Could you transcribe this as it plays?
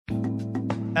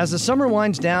As the summer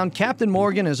winds down, Captain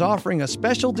Morgan is offering a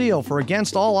special deal for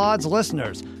Against All Odds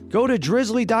listeners. Go to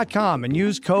drizzly.com and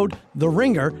use code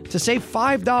THERINGER to save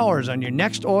 $5 on your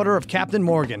next order of Captain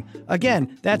Morgan.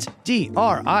 Again, that's DRIZLY.com,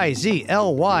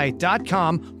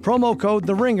 promo code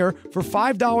THERINGER for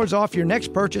 $5 off your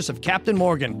next purchase of Captain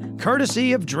Morgan,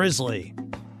 courtesy of Drizzly.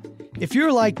 If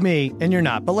you're like me, and you're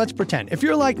not, but let's pretend. If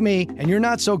you're like me and you're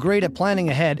not so great at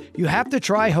planning ahead, you have to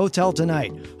try Hotel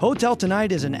Tonight. Hotel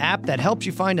Tonight is an app that helps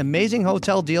you find amazing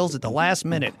hotel deals at the last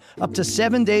minute, up to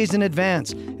 7 days in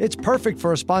advance. It's perfect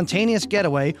for a spontaneous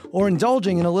getaway or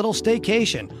indulging in a little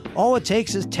staycation. All it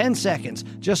takes is 10 seconds,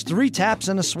 just 3 taps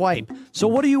and a swipe. So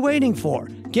what are you waiting for?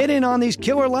 Get in on these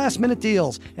killer last-minute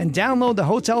deals and download the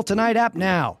Hotel Tonight app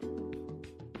now.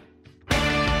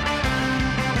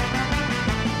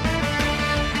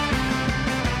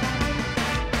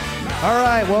 All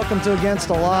right, welcome to Against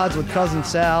All Odds with Cousin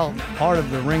Sal, part of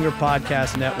the Ringer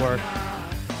Podcast Network.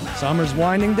 Summer's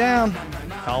winding down.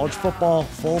 College football,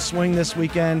 full swing this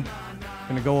weekend.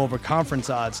 Going to go over conference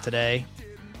odds today.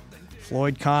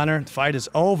 Floyd Conor, the fight is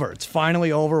over. It's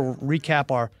finally over. We'll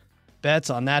recap our bets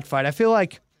on that fight. I feel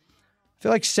like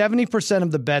 70%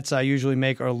 of the bets I usually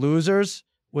make are losers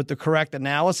with the correct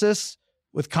analysis.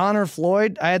 With Conor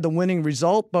Floyd, I had the winning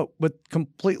result, but with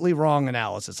completely wrong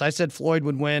analysis. I said Floyd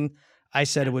would win. I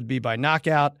said it would be by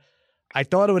knockout. I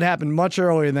thought it would happen much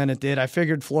earlier than it did. I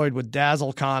figured Floyd would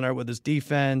dazzle Conor with his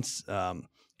defense.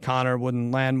 Conor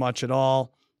wouldn't land much at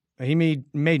all. He made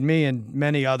me and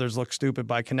many others look stupid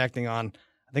by connecting on,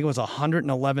 I think it was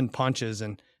 111 punches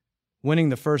and winning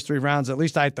the first 3 rounds. At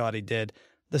least I thought he did.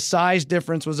 The size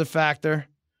difference was a factor.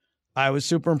 I was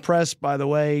super impressed by the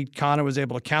way Conor was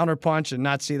able to counterpunch and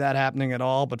not see that happening at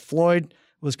all. But Floyd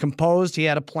was composed. He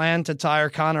had a plan to tire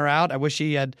Conor out. I wish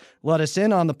he had let us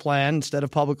in on the plan instead of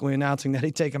publicly announcing that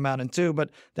he'd take him out in 2, but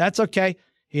that's okay.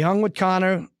 He hung with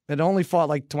Conor. It only fought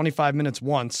like 25 minutes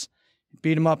once.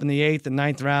 Beat him up in the 8th and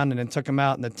 9th round and then took him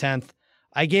out in the 10th.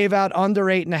 I gave out under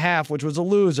 8.5, which was a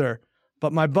loser,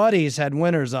 but my buddies had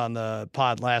winners on the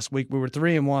pod last week. We were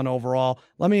 3-1 overall.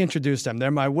 Let me introduce them. They're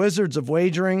my wizards of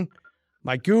wagering,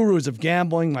 my gurus of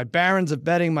gambling, my barons of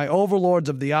betting, my overlords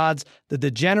of the odds. The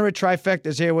degenerate trifecta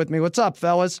is here with me. What's up,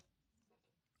 fellas?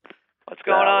 What's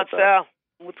going on, Sal?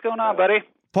 What's going on, buddy?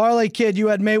 Parlay Kid, you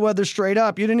had Mayweather straight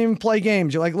up. You didn't even play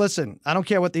games. You're like, listen, I don't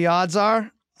care what the odds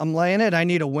are. I'm laying it. I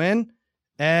need a win.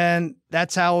 And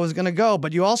that's how it was going to go.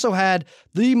 But you also had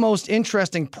the most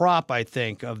interesting prop, I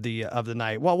think, of the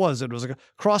night. What was it? It was a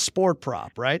cross-sport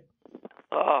prop, right?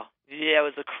 Oh, yeah, it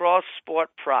was a cross-sport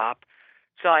prop.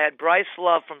 So I had Bryce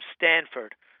Love from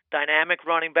Stanford, dynamic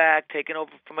running back, taking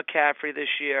over from McCaffrey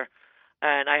this year.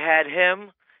 And I had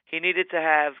him. He needed to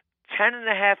have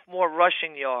 10.5 more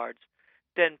rushing yards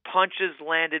than punches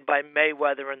landed by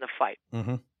Mayweather in the fight.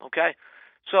 Mm-hmm. Okay?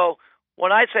 So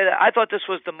when I say that, I thought this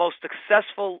was the most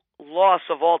successful loss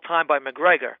of all time by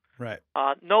McGregor. Right.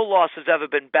 No loss has ever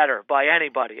been better by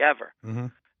anybody, ever. Mm-hmm.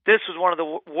 This was one of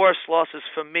the worst losses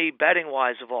for me,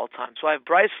 betting-wise, of all time. So I have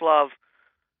Bryce Love.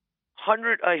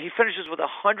 He finishes with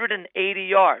 180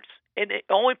 yards. And it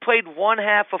only played one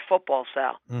half of football,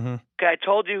 Sal. Mm-hmm. Okay, I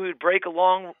told you he would break a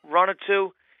long run or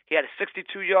two. He had a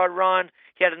 62-yard run.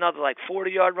 He had another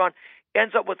 40-yard run.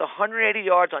 Ends up with 180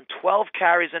 yards on 12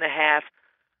 carries and a half.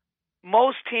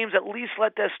 Most teams at least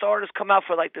let their starters come out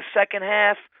for the second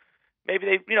half. Maybe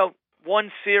they,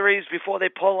 one series before they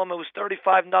pull them. It was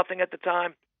 35-0 at the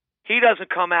time. He doesn't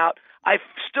come out. I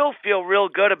still feel real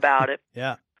good about it.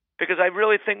 Yeah. Because I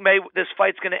really think this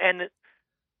fight's going to end,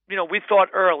 we thought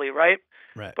early, right?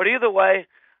 Right. But either way,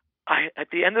 at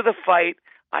the end of the fight,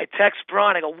 I text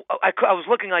Braun. I go, I was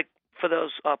looking for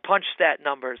those punch stat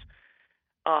numbers.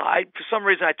 For some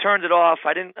reason I turned it off.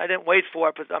 I didn't wait for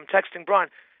it, but I'm texting Braun.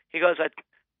 He goes at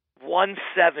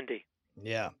 170.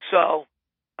 Yeah. So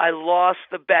I lost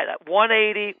the bet at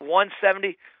 180,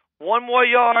 170. One more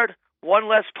yard, one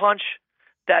less punch.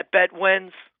 That bet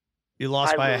wins. You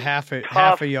lost by half a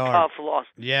yard. Tough loss.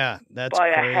 Yeah, that's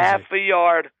by crazy. A half a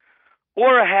yard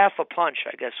or a half a punch,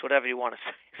 I guess, whatever you want to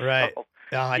say. Right. So,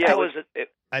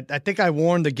 I think I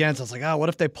warned against. I was like, what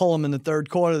if they pull him in the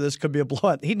third quarter? This could be a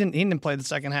blowout. He didn't play the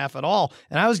second half at all.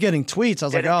 And I was getting tweets. I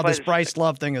was like, this Bryce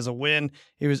Love thing is a win.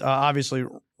 He was obviously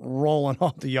rolling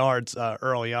off the yards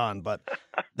early on, but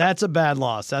that's a bad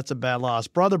loss. That's a bad loss.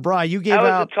 Brother Bry, you gave out.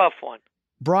 That was a tough one.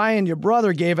 Brian, your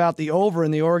brother, gave out the over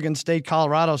in the Oregon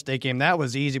State-Colorado State game. That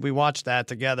was easy. We watched that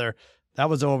together.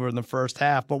 That was over in the first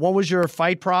half. But what was your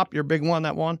fight prop, your big one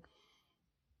that won?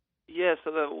 Yeah,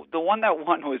 so the one that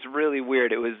won was really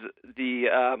weird. It was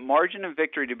the margin of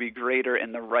victory to be greater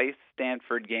in the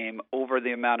Rice-Stanford game over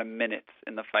the amount of minutes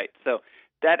in the fight. So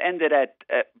That ended at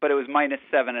but it was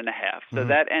 -7.5. So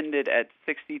that ended at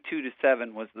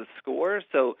 62-7 was the score.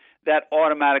 So that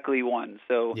automatically won.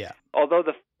 So although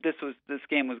this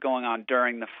game was going on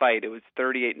during the fight, it was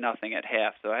 38-0 at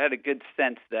half. So I had a good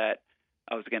sense that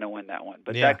I was going to win that one,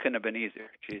 but that couldn't have been easier.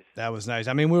 Jeez. That was nice.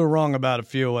 I mean, we were wrong about a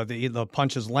few. The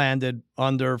punches landed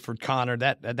under for Conor.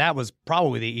 That was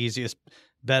probably the easiest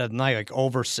bet of the night, like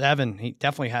over 7. He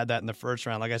definitely had that in the first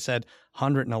round. Like I said,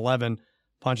 111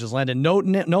 punches landed. No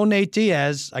Nate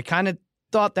Diaz. I kind of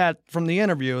thought that from the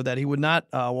interview that he would not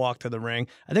walk to the ring.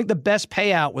 I think the best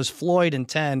payout was Floyd in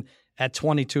 10 at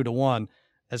 22-1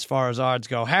 as far as odds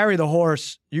go. Harry the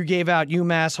Horse, you gave out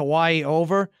UMass Hawaii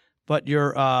over. But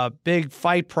your big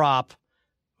fight prop,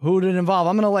 who did it involve?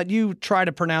 I'm going to let you try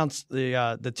to pronounce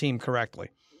the team correctly.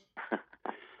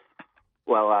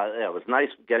 Well, it was nice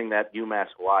getting that UMass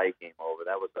Hawaii game over.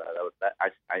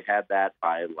 I had that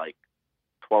by like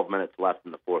 12 minutes left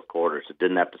in the fourth quarter, so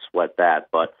didn't have to sweat that.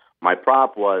 But my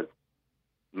prop was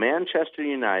Manchester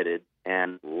United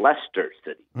and Leicester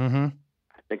City. Mm-hmm.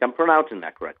 I think I'm pronouncing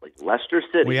that correctly. Leicester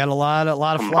City. We had a lot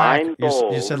of flack.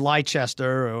 You said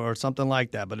Leicester or something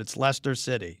like that, but it's Leicester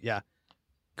City. Yeah.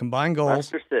 Combined goals.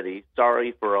 Leicester City.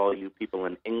 Sorry for all you people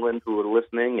in England who are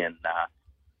listening and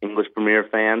English Premier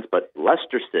fans, but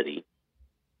Leicester City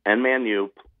and Man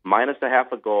U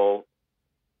 -0.5 goal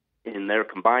in their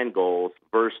combined goals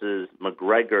versus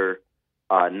McGregor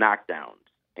knockdowns.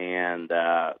 And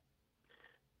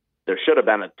there should have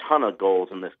been a ton of goals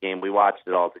in this game. We watched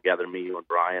it all together, me, you, and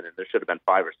Brian, and there should have been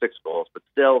 5 or 6 goals. But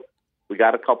still, we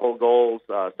got a couple of goals.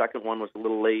 Second one was a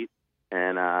little late,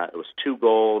 and it was 2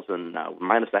 goals and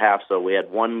 -0.5. So we had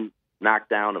one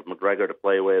knockdown of McGregor to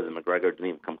play with, and McGregor didn't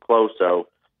even come close. So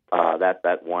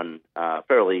that won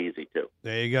fairly easy, too.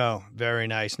 There you go. Very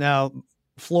nice. Now,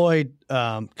 Floyd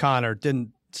Conor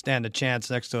didn't stand a chance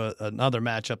next to another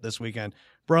matchup this weekend.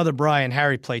 Brother Brian,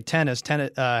 Harry played tennis.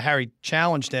 Harry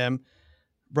challenged him.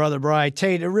 Brother Brian,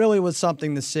 Tate, it really was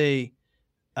something to see.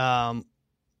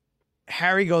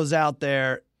 Harry goes out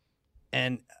there,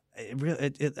 and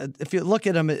if you look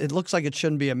at him, it looks like it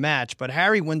shouldn't be a match. But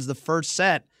Harry wins the first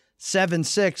set,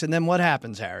 7-6, and then what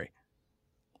happens, Harry?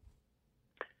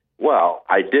 Well,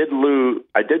 I did win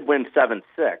 7-6,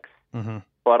 mm-hmm.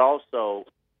 but also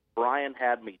Brian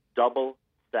had me double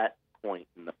set point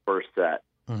in the first set.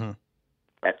 Mm-hmm.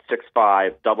 At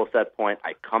 6-5, double set point.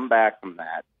 I come back from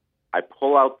that. I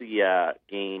pull out the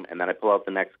game, and then I pull out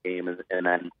the next game, and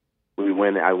then we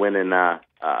win. I win in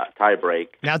tie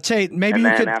break. Now, Tate, maybe you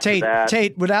could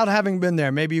Tate, without having been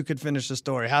there, maybe you could finish the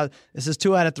story. This is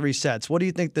 2 out of 3 sets. What do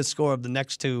you think the score of the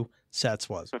next 2 sets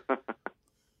was?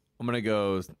 I'm gonna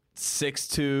go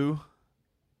 6-2,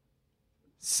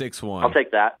 6-1. I'll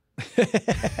take that.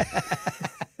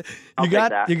 You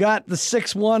got the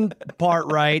 6-1 part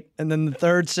right, and then the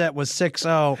third set was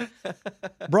 6-0.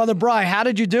 Brother Bry, how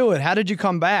did you do it? How did you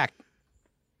come back?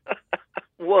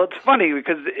 Well, it's funny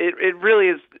because it really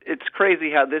is. It's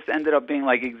crazy how this ended up being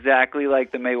like exactly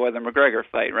like the Mayweather-McGregor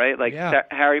fight, right? Like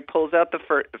Harry pulls out the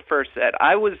first set.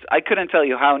 I couldn't tell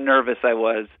you how nervous I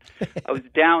was. I was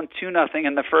down 2-0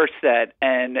 in the first set,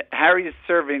 and Harry's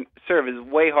serve is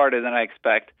way harder than I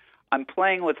expect. I'm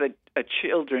playing with a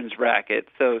children's racket,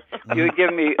 so you would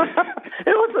give me. It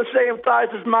was the same size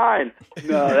as mine.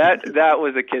 No, that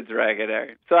was a kid's racket,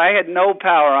 Harry. So I had no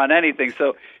power on anything.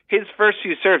 So his first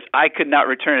few serves, I could not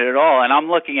return it at all. And I'm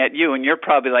looking at you, and you're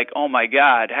probably like, "Oh my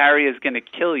God, Harry is going to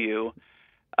kill you."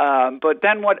 But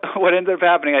then what ended up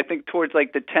happening? I think towards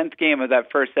like the 10th game of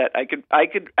that first set, I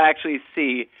could actually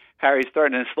see Harry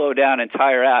starting to slow down and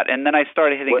tire out, and then I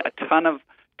started hitting a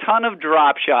ton of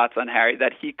drop shots on Harry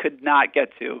that he could not get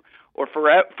to, or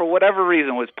for whatever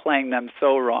reason was playing them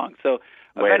so wrong. So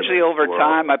eventually, over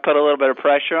time, I put a little bit of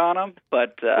pressure on him,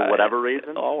 but for whatever reason,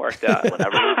 it all worked out.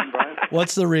 Whatever reason, Brian.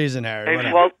 What's the reason, Harry?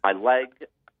 My leg.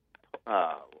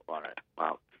 All right.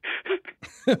 Wow.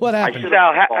 What happened?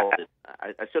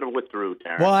 I should have withdrew,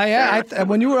 Darren. Well,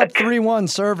 when you were up 3-1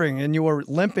 serving and you were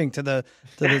limping to the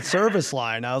service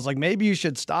line, I was like, maybe you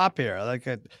should stop here. Like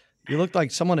you looked like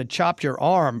someone had chopped your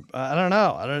arm. I don't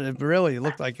know. It really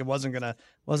looked like it wasn't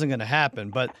gonna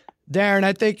happen. But Darren,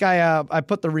 I think I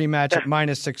put the rematch at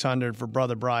 -600 for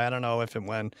Brother Bry. I don't know if and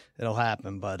when it'll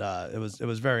happen, but it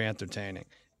was very entertaining.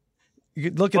 You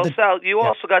could look at Sal, you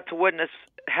also got to witness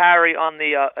Harry on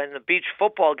in the beach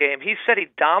football game. He said he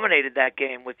dominated that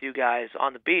game with you guys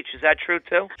on the beach. Is that true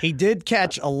too? He did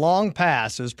catch a long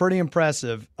pass. It was pretty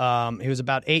impressive. He was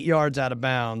about 8 yards out of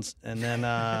bounds, and then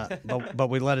but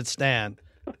we let it stand.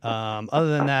 Other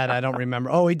than that, I don't remember.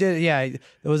 Oh, he did. Yeah, it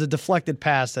was a deflected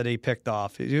pass that he picked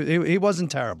off. He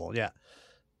wasn't terrible. Yeah.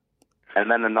 And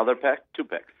then another pick, 2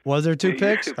 picks. Was there 2 Yeah, you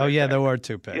picks? had 2 Oh, picks, yeah, right? there were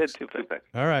 2 You picks. had 2 2 picks. picks.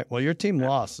 All right. Well, your team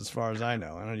lost, as far as I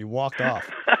know. I know you walked off.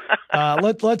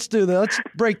 Let's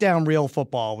break down real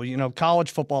football.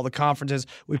 College football, the conferences.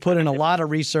 We put in a lot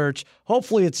of research.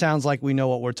 Hopefully, it sounds like we know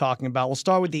what we're talking about. We'll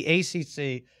start with the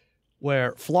ACC,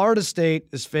 where Florida State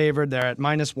is favored. They're at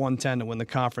 -110 to win the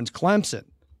conference. Clemson,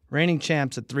 reigning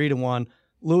champs, at 3-1.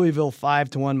 Louisville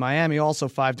 5-1. Miami also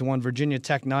 5-1. Virginia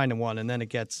Tech 9-1, and then it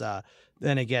gets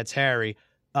hairy.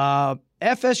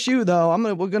 FSU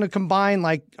though, we're gonna combine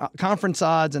like conference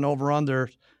odds and over/under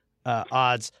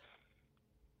odds.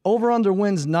 Over/under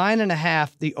wins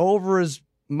 9.5. The over is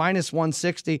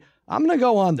 -160. I'm gonna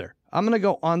go under. And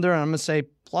I'm gonna say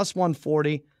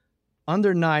 +140.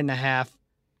 Under 9.5.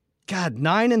 God,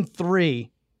 9-3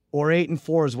 or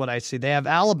 8-4 is what I see. They have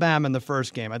Alabama in the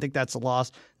first game. I think that's a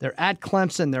loss. They're at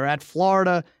Clemson. They're at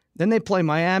Florida. Then they play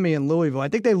Miami and Louisville. I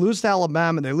think they lose to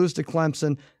Alabama. They lose to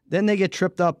Clemson. Then they get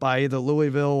tripped up by either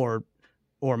Louisville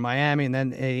or Miami, and then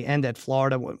they end at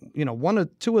Florida. One or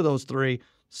two of those three,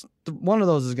 one of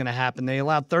those is going to happen. They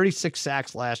allowed 36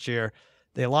 sacks last year.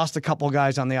 They lost a couple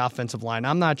guys on the offensive line.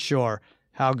 I'm not sure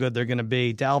how good they're going to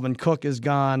be. Dalvin Cook is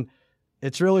gone.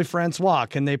 It's really Francois.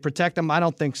 Can they protect them? I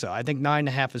don't think so. I think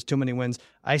 9.5 is too many wins.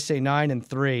 I say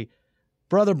 9-3.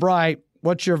 Brother Bry,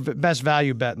 what's your best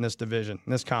value bet in this division,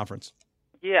 in this conference?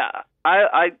 Yeah,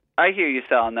 I hear you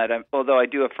selling that. Although I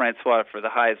do have Francois for the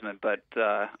Heisman, but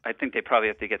I think they probably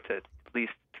have to get to at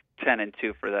least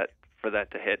 10-2 for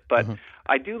that to hit. But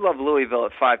I do love Louisville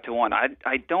at 5-1.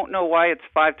 I don't know why it's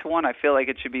 5-1. I feel like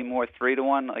it should be more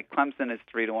 3-1. Like Clemson is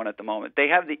 3-1 at the moment. They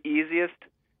have the easiest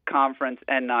conference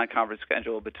and non-conference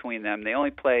schedule between them. They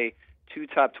only play 2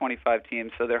 top 25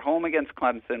 teams, so they're home against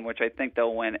Clemson, which I think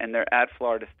they'll win, and they're at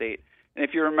Florida State. And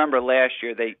if you remember last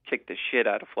year, they kicked the shit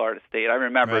out of Florida State. I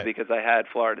remember right. because I had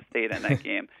Florida State in that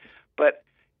game. But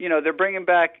they're bringing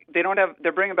back.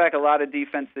 They're bringing back a lot of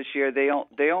defense this year. They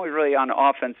only really on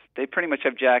offense. They pretty much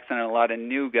have Jackson and a lot of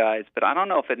new guys. But I don't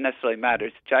know if it necessarily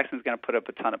matters. Jackson's going to put up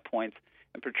a ton of points,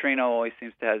 and Petrino always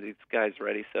seems to have these guys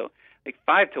ready. So like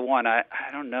 5-1, I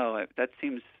don't know. That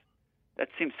seems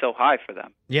so high for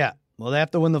them. Yeah. Well, they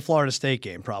have to win the Florida State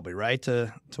game probably, right,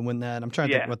 to win that. I'm trying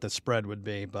to think what the spread would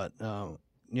be, but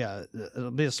yeah,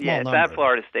 it'll be a small number. Yeah, it's at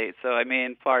Florida State. So I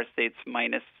mean, Florida State's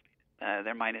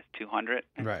they're -200.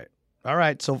 Right. All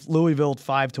right. So Louisville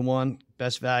 5-1,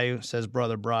 best value, says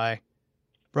Brother Bry.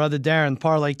 Brother Darren,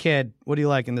 Parlay Kid, what do you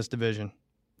like in this division?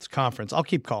 It's conference. I'll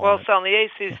keep calling. Well, it. so in the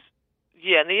ACC,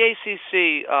 in the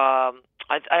ACC, I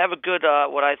have a good,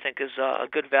 what I think is a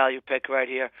good value pick right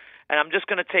here, and I'm just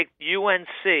going to take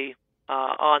UNC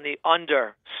on the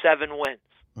under 7 wins.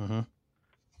 Mm-hmm.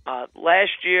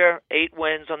 Last year, 8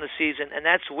 wins on the season, and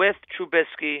that's with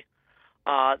Trubisky.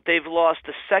 They've lost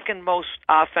the second most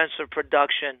offensive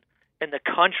production in the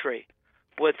country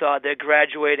with their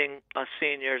graduating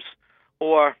seniors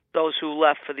or those who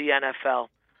left for the NFL.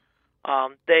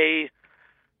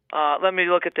 Let me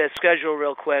look at their schedule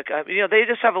real quick. They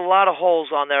just have a lot of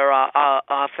holes on their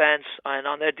offense and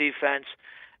on their defense.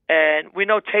 And we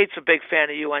know Tate's a big fan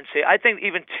of UNC. I think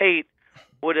even Tate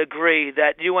would agree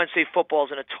that UNC football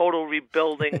is in a total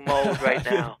rebuilding mode right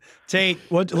now. Tate,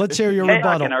 let's hear your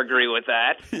rebuttal. I can agree with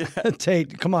that.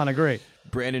 Tate, come on, agree.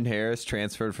 Brandon Harris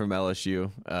transferred from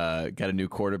LSU. Got a new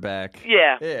quarterback.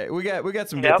 Yeah. We got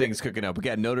some good things cooking up. We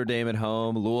got Notre Dame at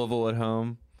home, Louisville at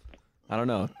home. I don't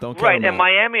know. Don't count right, them and out.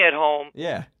 Miami at home.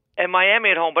 Yeah. And Miami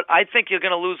at home, but I think you're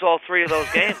going to lose all 3 of those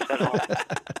games at home.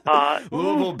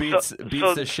 Louisville beats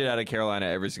the shit out of Carolina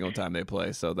every single time they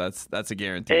play, so that's a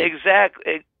guarantee.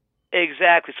 Exactly.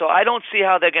 So I don't see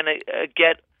how they're going to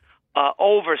get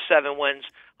over 7 wins.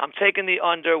 I'm taking the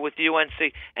under with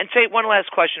UNC. And Tate, one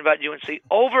last question about UNC.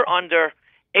 Over under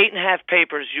 8.5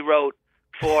 papers you wrote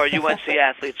for UNC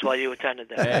athletes while you attended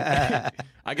there. Hey,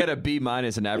 I got a B- in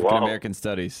African American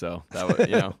Studies, so that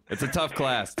was, it's a tough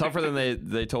class, tougher than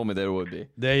they told me that it would be.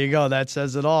 There you go. That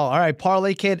says it all. All right,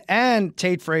 Parlay Kid and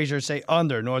Tate Frazier say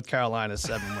under North Carolina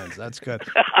 7 wins. That's good.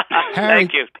 Harry,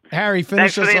 Thank you. Harry,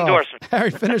 finish Thanks for us the off. endorsement.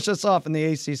 Harry, finish us off in the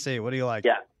ACC. What do you like?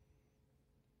 Yeah.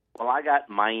 Well, I got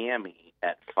Miami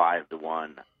at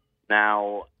 5-1.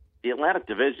 Now, the Atlantic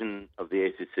Division of the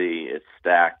ACC is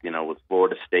stacked, with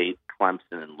Florida State, Clemson,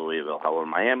 and Louisville. However,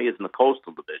 Miami is in the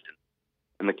Coastal Division.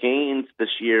 And the Canes this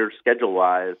year,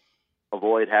 schedule-wise,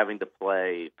 avoid having to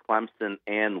play Clemson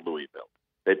and Louisville.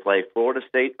 They play Florida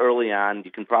State early on.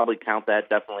 You can probably count that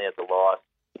definitely as a loss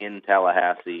in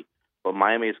Tallahassee. But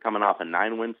Miami is coming off a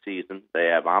 9-win season. They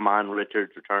have Amon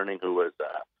Richards returning, who was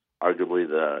arguably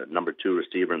the number 2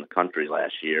 receiver in the country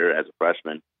last year as a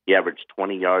freshman. He averaged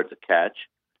 20 yards a catch.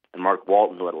 And Mark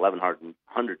Walton, who had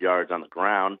 1,100 yards on the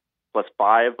ground. plus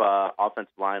 5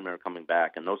 offensive linemen are coming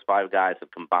back, and those 5 guys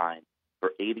have combined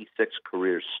for 86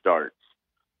 career starts.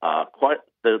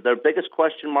 Their biggest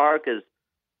question mark is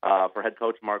for head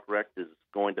coach Mark Richt is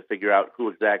going to figure out who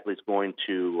exactly is going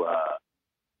to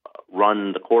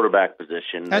run the quarterback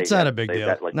position. That's not a big deal.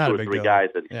 Got like not 2 a or big 3 deal. guys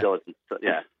that he still isn't.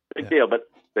 Big deal. But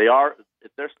they are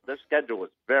their schedule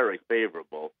is very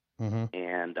favorable,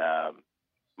 and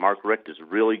Mark Richt is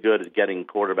really good at getting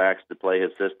quarterbacks to play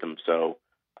his system. So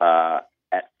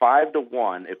at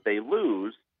 5-1, if they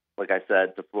lose, like I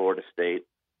said, to Florida State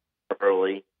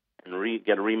early and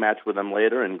get a rematch with them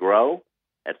later and grow,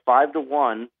 at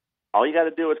 5-1, all you got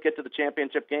to do is get to the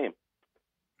championship game.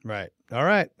 Right. All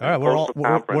right. We're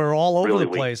all over the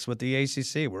place with the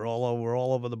ACC. We're all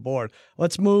over the board.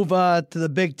 Let's move to the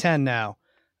Big Ten now.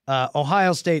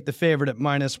 Ohio State, the favorite at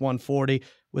 -140.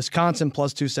 Wisconsin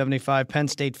 +275. Penn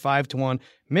State 5-1.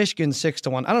 Michigan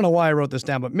 6-1. I don't know why I wrote this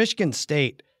down, but Michigan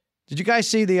State. Did you guys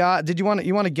see the odds? You want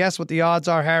to guess what the odds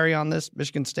are, Harry, on this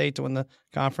Michigan State to win the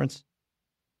conference?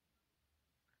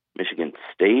 Michigan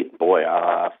State, boy,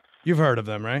 you've heard of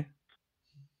them, right?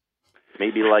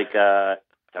 Maybe like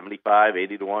 75,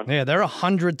 80 to 1. Yeah, they're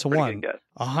 100 to 1.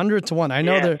 100 to 1. I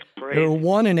know they were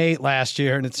 1-8 last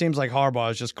year, and it seems like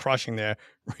Harbaugh is just crushing their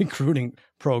recruiting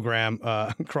program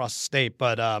across the state.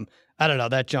 But I don't know.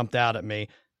 That jumped out at me.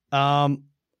 I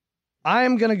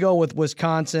am going to go with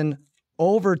Wisconsin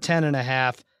over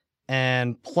 10.5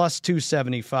 and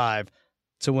 +275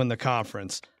 to win the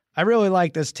conference. I really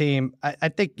like this team. I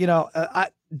think,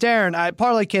 Darren,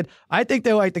 Parlay Kid, I think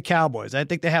they're like the Cowboys. I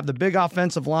think they have the big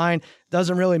offensive line.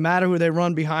 Doesn't really matter who they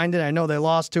run behind it. I know they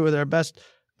lost 2 of their best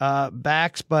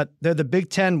backs, but they're the Big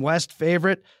Ten West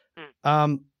favorite.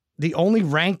 The only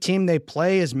ranked team they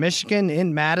play is Michigan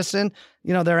in Madison.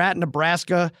 They're at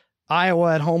Nebraska.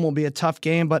 Iowa at home will be a tough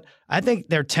game, but I think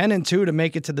they're 10-2 to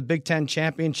make it to the Big Ten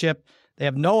championship. They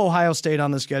have no Ohio State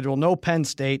on the schedule, no Penn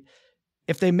State.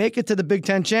 If they make it to the Big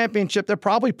Ten championship, they're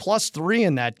probably +3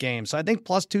 in that game. So I think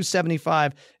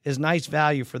 +275 is nice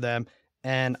value for them.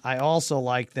 And I also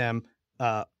like them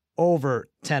over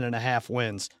 10.5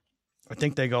 wins. I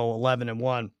think they go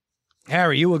 11-1.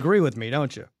 Harry, you agree with me,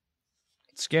 don't you?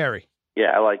 It's scary.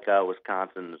 Yeah, I like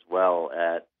Wisconsin as well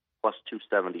at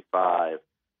 +275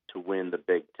 to win the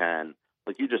Big Ten.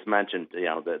 Like you just mentioned, they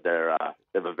have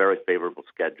a very favorable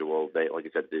schedule. They, like you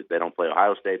said, they don't play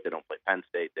Ohio State, they don't play Penn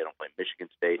State, they don't play Michigan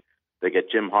State. They get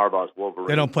Jim Harbaugh's Wolverines.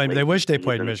 They don't play. They wish they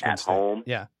played Michigan State. Home.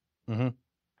 Yeah. Mm-hmm.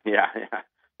 Yeah.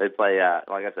 They play.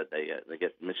 Like I said, they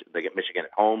get Michigan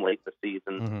at home late in the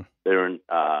season. They're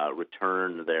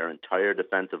return their entire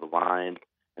defensive line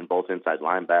and both inside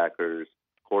linebackers.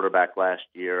 Quarterback last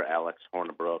year, Alex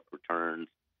Hornibrook returns.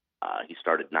 He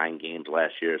started 9 games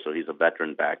last year, so he's a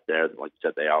veteran back there. Like you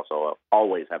said, they also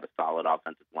always have a solid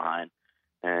offensive line.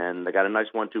 And they got a nice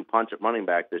 1-2 punch at running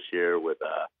back this year with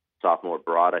sophomore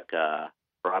Broderick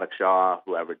Shaw,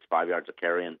 who averaged 5 yards a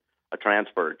carry, and a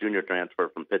junior transfer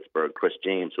from Pittsburgh, Chris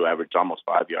James, who averaged almost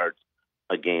 5 yards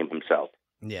a game himself.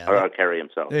 Yeah. Or a carry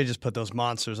himself. They just put those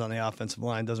monsters on the offensive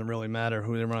line. Doesn't really matter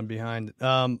who they run behind.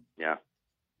 Yeah.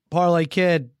 Parlay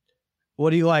Kid, what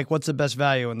do you like? What's the best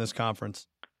value in this conference?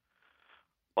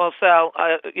 Well, Sal,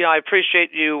 I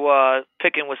appreciate you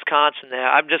picking Wisconsin there.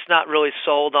 I'm just not really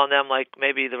sold on them like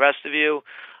maybe the rest of you.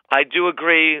 I do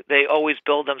agree they always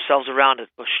build themselves around a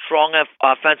strong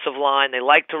offensive line. They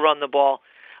like to run the ball.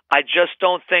 I just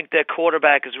don't think their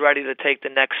quarterback is ready to take the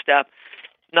next step.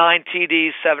 9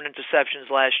 TDs, 7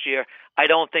 interceptions last year. I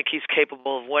don't think he's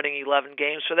capable of winning 11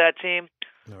 games for that team.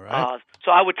 All right. So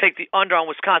I would take the under on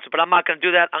Wisconsin, but I'm not going to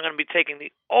do that. I'm going to be taking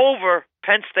the over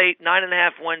Penn State,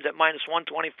 9.5 wins at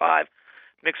 -125.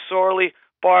 McSorley,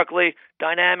 Barkley,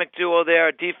 dynamic duo there,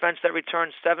 a defense that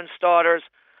returns 7 starters.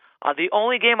 The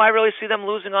only game I really see them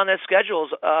losing on their schedule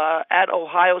is at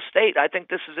Ohio State. I think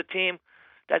this is a team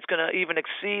that's going to even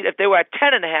exceed. If they were at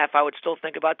 10.5, I would still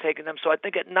think about taking them. So I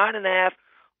think at 9.5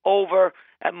 over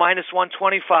at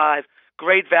 -125.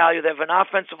 Great value. They have an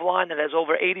offensive line that has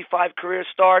over 85 career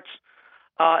starts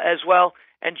as well.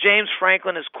 And James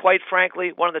Franklin is, quite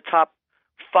frankly, one of the top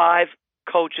 5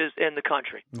 coaches in the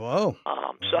country. Whoa.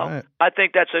 Right. I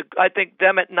think I think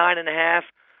them at 9.5.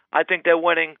 I think they're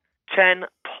winning 10+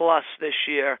 this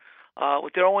year,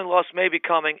 with their only loss maybe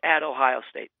coming at Ohio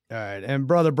State. All right. And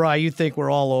Brother Bry, you think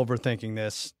we're all overthinking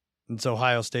this? It's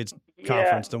Ohio State's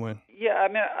conference to win. Yeah, I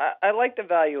mean, I like the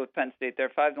value of Penn State. Their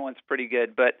 5-1's pretty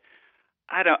good, but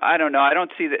I don't know. I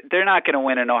don't see that they're not going to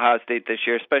win in Ohio State this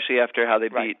year, especially after how they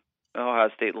beat Ohio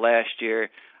State last year.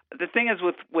 The thing is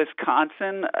with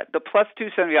Wisconsin, the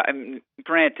 +270. I mean,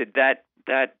 granted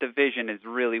that division is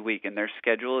really weak and their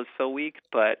schedule is so weak,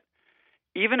 but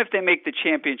even if they make the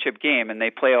championship game and they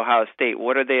play Ohio State,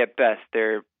 what are they at best?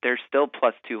 They're still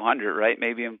plus 200, right?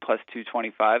 Maybe even plus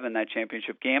 225 in that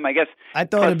championship game. I guess I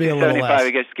thought it'd be a little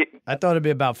less. I thought it'd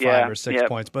be about 5 or 6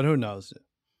 points, but who knows?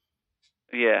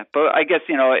 Yeah, but I guess,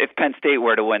 if Penn State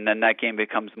were to win, then that game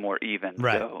becomes more even.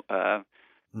 Right. So,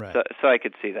 right. So I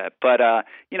could see that. But,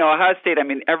 Ohio State,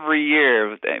 every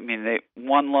year, they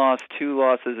 1 loss, 2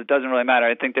 losses, it doesn't really matter.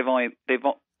 I think they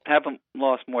haven't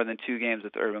lost more than 2 games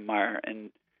with Urban Meyer. And,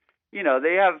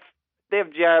 they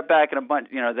have Jarrett back and a bunch,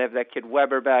 they have that kid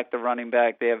Weber back, the running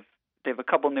back. They have a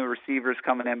couple new receivers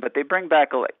coming in, but they bring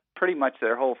back pretty much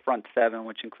their whole front 7,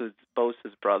 which includes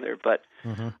Bosa's brother. But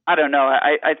I don't know.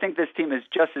 I think this team is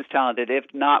just as talented, if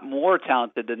not more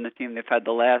talented, than the team they've had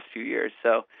the last few years.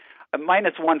 So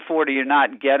minus 140, you're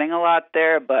not getting a lot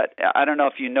there, but I don't know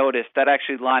if you noticed, that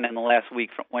actually line in the last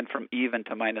week went from even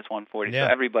to minus 140. Yeah.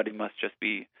 So everybody must just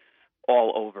be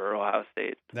all over Ohio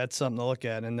State. That's something to look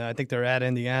at. And I think they're at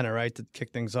Indiana, right, to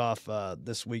kick things off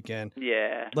this weekend.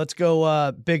 Yeah. Let's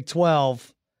go Big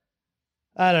 12.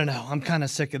 I don't know. I'm kind of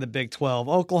sick of the Big 12.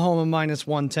 Oklahoma minus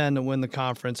 110 to win the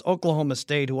conference. Oklahoma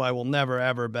State, who I will never,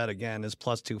 ever bet again, is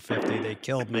plus 250. They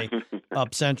killed me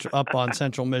up on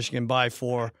Central Michigan by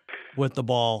 4 with the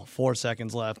ball, 4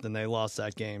 seconds left, and they lost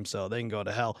that game, so they can go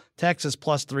to hell. Texas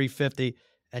plus 350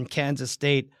 and Kansas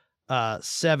State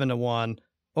 7-1.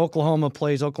 Oklahoma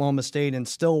plays Oklahoma State in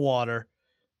Stillwater.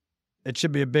 It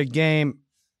should be a big game.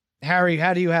 Harry,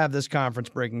 how do you have this conference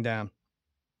breaking down?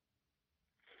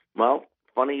 Well,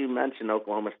 funny you mentioned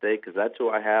Oklahoma State because that's who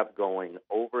I have going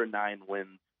over 9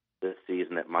 wins this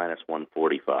season at minus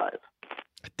 145.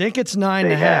 I think it's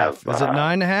 9.5. Is it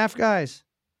 9.5, guys?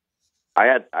 I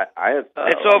had.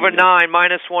 It's over 9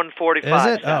 minus 145.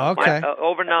 Is it? Oh, okay.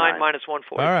 Over 9 minus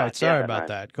 145. All right. Sorry about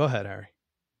that. Go ahead, Harry.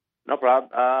 No problem.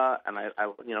 And I,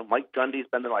 Mike Gundy's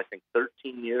been there, I think,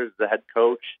 13 years as the head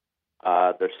coach.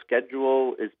 Their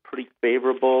schedule is pretty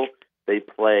favorable. They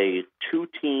play 2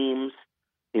 teams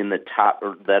in the top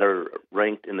that are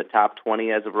ranked in the top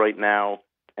 20 as of right now,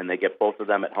 and they get both of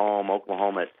them at home.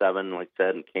 Oklahoma at 7, like I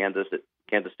said, and Kansas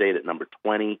State at number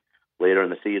 20. Later in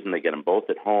the season, they get them both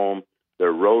at home.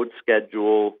 Their road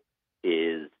schedule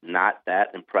is not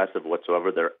that impressive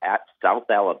whatsoever. They're at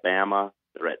South Alabama.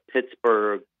 They're at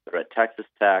Pittsburgh. They're at Texas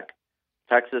Tech.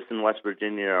 Texas and West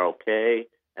Virginia are okay,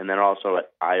 and then also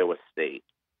at Iowa State.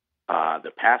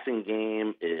 The passing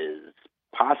game is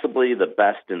possibly the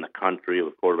best in the country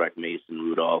with quarterback Mason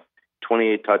Rudolph.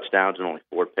 28 touchdowns and only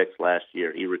 4 picks last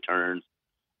year. He returns.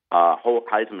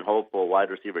 Heisman hopeful wide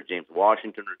receiver James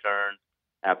Washington returns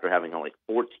after having only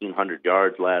 1,400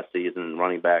 yards last season.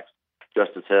 Running backs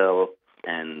Justice Hill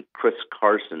and Chris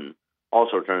Carson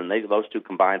also return. Those 2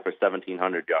 combined for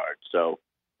 1,700 yards. So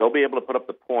they'll be able to put up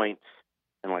the points.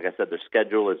 And like I said, their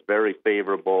schedule is very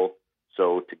favorable.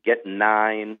 So to get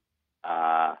 9,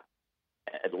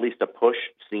 at least a push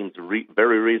seems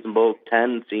very reasonable.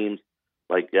 10 seems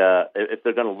like if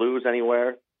they're going to lose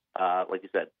anywhere, like you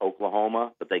said,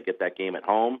 Oklahoma, but they get that game at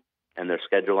home, and their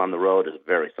schedule on the road is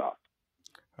very soft.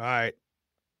 All right.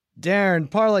 Darren,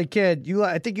 Parlay Kid,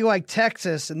 I think you like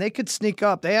Texas, and they could sneak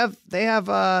up. They have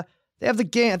the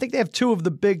game. I think they have 2 of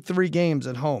the big 3 games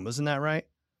at home. Isn't that right?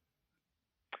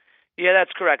 Yeah,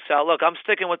 that's correct, Sal. Look, I'm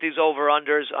sticking with these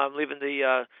over-unders. I'm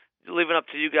leaving up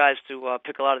to you guys to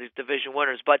pick a lot of these division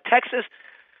winners. But Texas,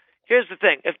 here's the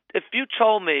thing. If you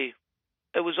told me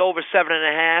it was over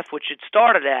 7.5, which it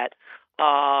started at,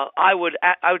 I would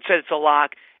say it's a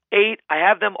lock. 8, I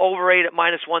have them over 8 at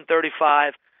minus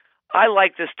 135. I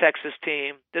like this Texas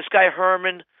team. This guy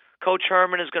Herman, Coach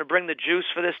Herman, is going to bring the juice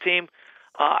for this team.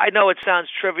 I know it sounds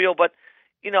trivial, but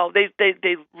they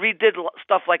redid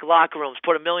stuff like locker rooms,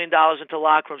 put $1 million into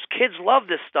locker rooms. Kids love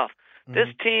this stuff. Mm-hmm.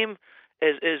 This team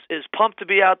is pumped to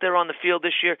be out there on the field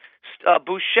this year.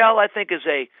 Buechele, I think, is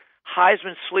a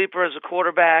Heisman sleeper as a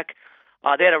quarterback.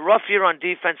 They had a rough year on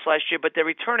defense last year, but they're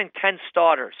returning 10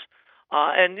 starters.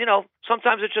 And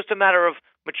sometimes it's just a matter of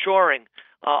maturing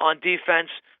on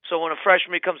defense. So when a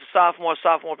freshman becomes a sophomore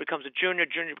becomes a junior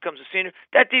becomes a senior,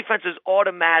 that defense is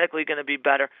automatically going to be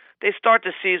better. They start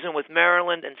the season with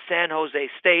Maryland and San Jose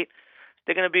State.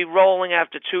 They're going to be rolling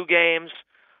after 2 games.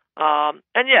 Their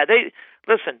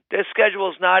schedule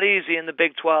is not easy in the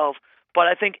Big 12, but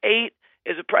I think 8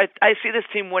 is I see this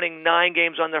team winning 9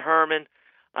 games under Herman.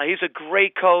 He's a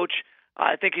great coach.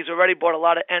 I think he's already brought a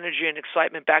lot of energy and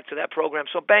excitement back to that program.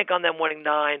 So bank on them winning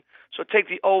 9. So take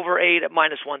the over 8 at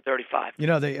minus 135. You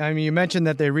mentioned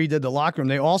that they redid the locker room.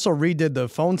 They also redid the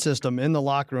phone system in the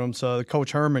locker room so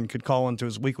Coach Herman could call into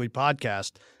his weekly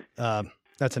podcast.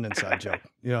 That's an inside joke.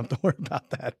 You don't have to worry about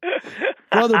that.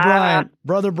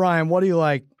 Brother Brian, what do you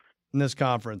like in this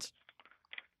conference?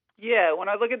 Yeah, when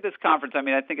I look at this conference, I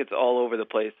mean, I think it's all over the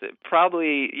place. It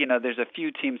probably, there's a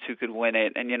few teams who could win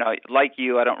it. And, like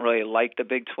you, I don't really like the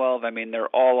Big 12. I mean, they're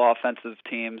all offensive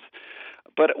teams.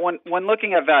 But when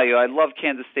looking at value, I love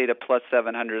Kansas State at plus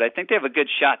 700. I think they have a good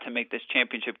shot to make this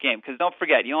championship game because don't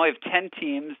forget, you only have 10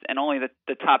 teams and only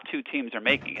the top 2 teams are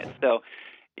making it. So,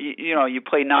 you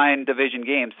play 9 division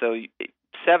games, so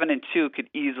 7-2 could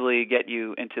easily get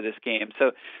you into this game.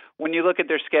 So when you look at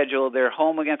their schedule, they're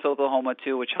home against Oklahoma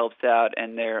too, which helps out,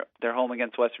 and they're home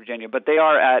against West Virginia. But they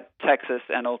are at Texas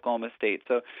and Oklahoma State.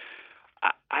 So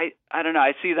I don't know.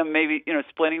 I see them maybe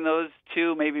splitting those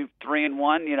two, maybe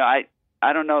 3-1.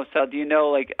 I don't know. So do you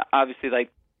know? Obviously,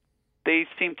 they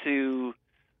seem to.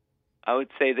 I would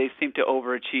say they seem to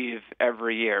overachieve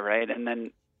every year, right? And then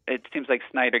it seems like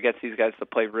Snyder gets these guys to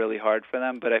play really hard for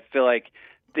them. But I feel like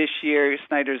this year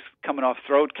Snyder's coming off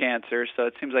throat cancer, so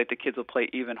it seems like the kids will play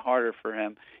even harder for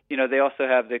him. They also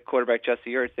have the quarterback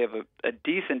Jesse Ertz. They have a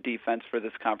decent defense for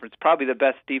this conference, probably the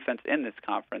best defense in this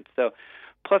conference. So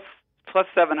plus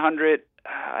 700,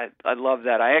 I love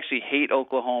that. I actually hate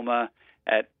Oklahoma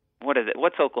at. What is it?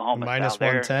 What's Oklahoma? Minus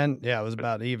 110? Yeah, it was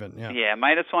about even. Yeah,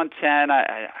 minus 110.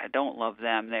 I don't love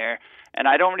them there. And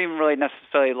I don't even really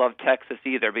necessarily love Texas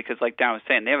either because, like Darren was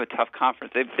saying, they have a tough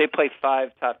conference. They play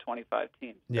 5 top 25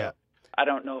 teams. So yeah. I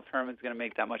don't know if Herman's going to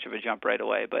make that much of a jump right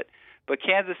away. But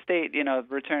Kansas State,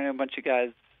 returning a bunch of guys,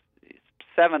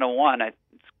 7-1, it's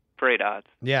great odds.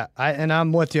 Yeah,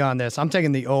 I'm with you on this. I'm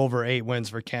taking the over 8 wins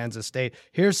for Kansas State.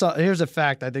 Here's a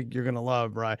fact I think you're going to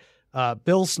love, Brian.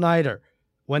 Bill Snyder.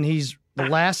 When the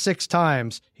last 6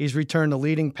 times he's returned the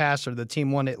leading passer, the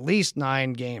team won at least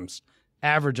 9 games,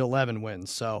 average 11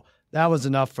 wins. So that was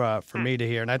enough for me to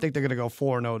hear. And I think they're going to go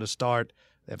 4-0 to start.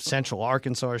 They have Central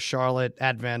Arkansas, Charlotte,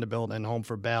 at Vanderbilt, and home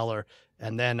for Baylor.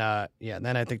 And then, then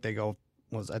I think they go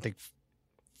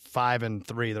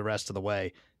 5-3 the rest of the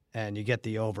way, and you get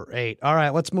the over 8. All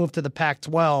right, let's move to the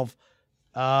Pac-12.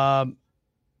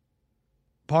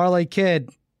 Parlay Kid.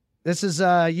 This is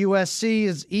USC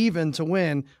is even to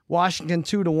win. Washington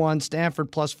 2-1.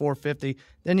 Stanford plus 450.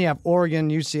 Then you have Oregon,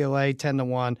 UCLA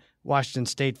 10-1. Washington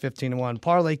State 15-1.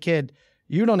 Parlay Kid,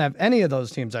 you don't have any of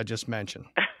those teams I just mentioned.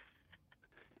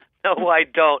 No, I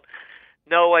don't.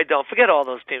 Forget all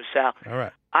those teams, Sal. All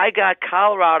right. I got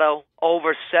Colorado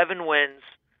over 7 wins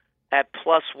at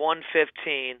plus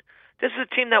 115. This is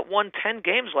a team that won 10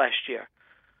 games last year.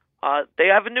 They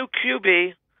have a new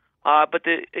QB. But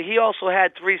he also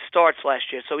had 3 starts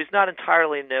last year, so he's not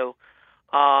entirely new.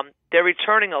 They're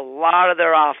returning a lot of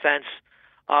their offense.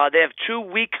 They have 2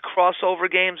 weak crossover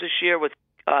games this year with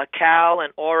Cal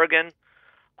and Oregon.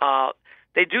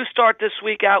 They do start this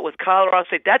week out with Colorado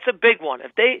State. That's a big one.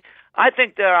 I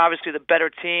think they're obviously the better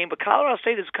team, but Colorado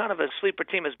State is kind of a sleeper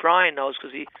team, as Brian knows,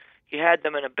 because he had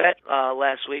them in a bet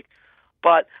last week.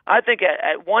 But I think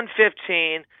at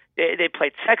 115. They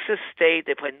play Texas State.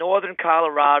 They play Northern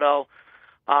Colorado.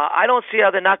 I don't see how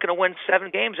they're not going to win 7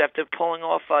 games after pulling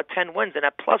off 10 wins. And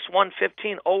at plus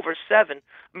 115 over 7,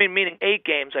 meaning 8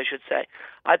 games, I should say.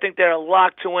 I think they're a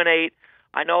lock to win 8.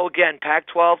 I know, again,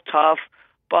 Pac-12, tough.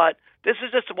 But this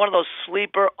is just one of those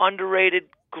sleeper, underrated,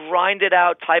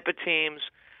 grinded-out type of teams.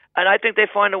 And I think they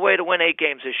find a way to win 8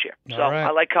 games this year. So right.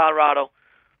 I like Colorado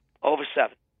over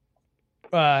 7.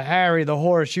 Harry, the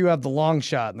horse, you have the long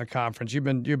shot in the conference. You've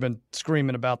been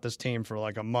screaming about this team for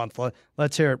like a month.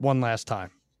 Let's hear it one last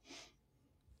time.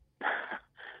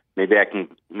 Maybe I can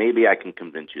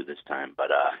convince you this time, but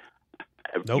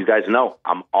nope. You guys know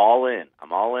I'm all in.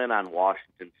 I'm all in on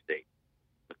Washington State.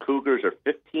 The Cougars are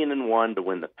 15-1 to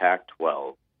win the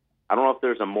Pac-12. I don't know if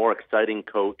there's a more exciting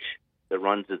coach that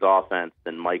runs his offense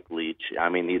than Mike Leach. I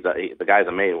mean, the guy's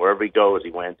amazing. Wherever he goes,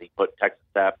 he wins. He put Texas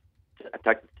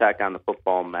Tech on the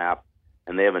football map,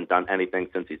 and they haven't done anything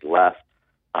since he's left.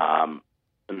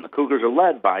 And the Cougars are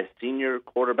led by senior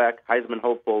quarterback, Heisman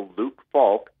hopeful Luke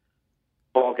Falk.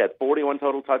 Falk had 41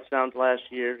 total touchdowns last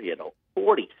year. He had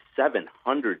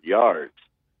 4,700 yards,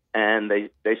 and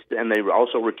they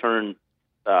also returned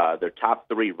their top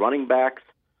 3 running backs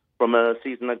from a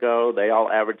season ago. They all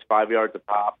averaged 5 yards a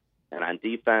pop, and on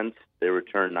defense, they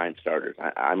returned 9 starters.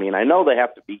 I mean, I know they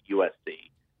have to beat USC.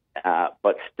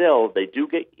 But still, they do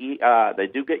get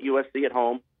USC at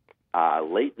home,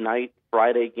 late night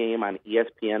Friday game on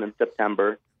ESPN in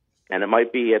September, and it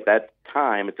might be at that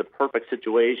time it's a perfect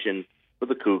situation for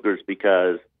the Cougars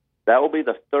because that will be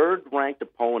the 3rd ranked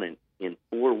opponent in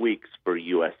 4 weeks for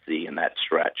USC in that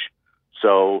stretch.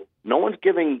 So no one's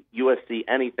giving USC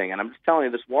anything, and I'm just telling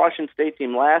you, this Washington State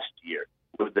team last year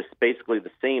with basically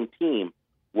the same team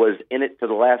was in it to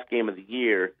the last game of the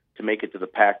year to make it to the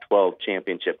Pac-12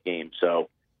 championship game. So,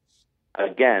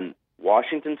 again,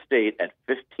 Washington State at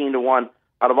 15-1.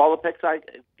 Out of all the picks I've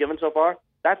given so far,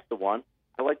 that's the one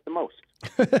I like the most.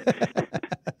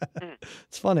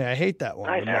 It's funny. I hate that one.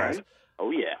 Nice, Aaron.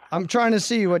 Oh, yeah. I'm trying to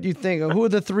see what you think. Who are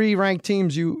the 3 ranked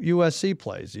teams USC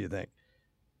plays, do you think?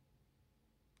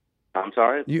 I'm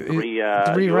sorry?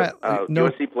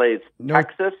 USC plays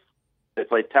Texas. They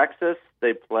play Texas.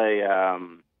 They play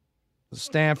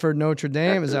Stanford, Notre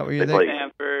Dame. Texas. Is that what you They think?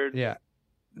 Stanford. Yeah.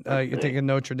 You're thinking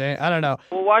Notre Dame? I don't know.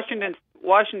 Well,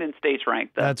 Washington State's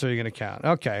ranked, though. That's what you're going to count.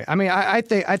 Okay. I mean, I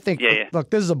think. Yeah. Look,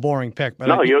 this is a boring pick, but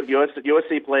no.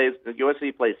 USC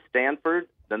plays Stanford.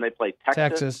 Then they play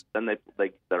Texas. Then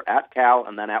they're at Cal,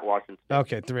 and then at Washington State.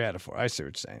 Okay, 3 out of 4. I see what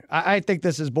you're saying. I think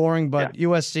this is boring, but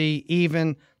USC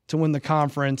even to win the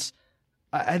conference.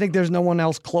 I think there's no one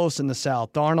else close in the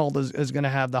South. Darnold is going to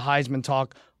have the Heisman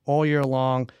talk all year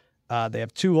long. They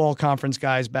have 2 all-conference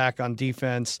guys back on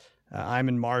defense,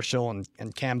 Iman Marshall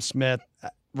and Cam Smith.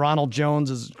 Ronald Jones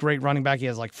is a great running back. He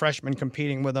has like freshmen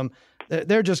competing with him.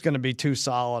 They're just going to be too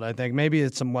solid, I think. Maybe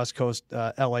it's some West Coast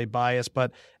LA bias,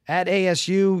 but at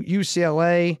ASU,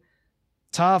 UCLA,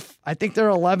 tough. I think they're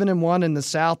 11-1 in the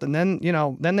South, and then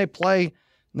they play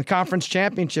in the conference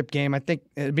championship game. I think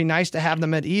it'd be nice to have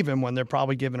them at even when they're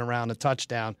probably giving around a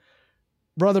touchdown.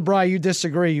 Brother Bry, you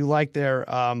disagree. You like their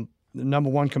number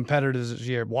 1 competitors this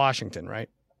year, Washington, right?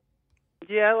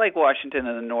 Yeah, I like Washington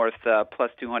in the North plus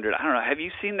 200. I don't know. Have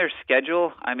you seen their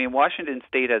schedule? I mean, Washington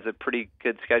State has a pretty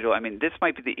good schedule. I mean, this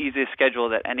might be the easiest schedule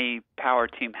that any power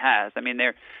team has. I mean,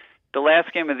 the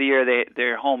last game of the year,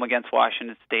 they're home against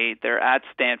Washington State. They're at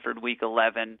Stanford week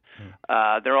 11.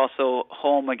 They're also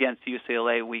home against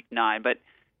UCLA week 9. But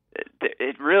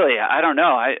it really, I don't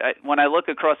know. I when I look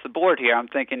across the board here, I'm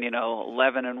thinking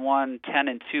 11-1,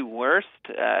 10-2 worst.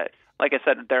 Like I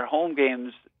said, their home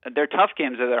games. Their tough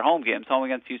games are their home games, home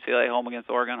against UCLA, home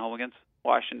against Oregon, home against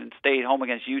Washington State, home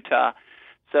against Utah.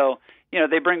 So,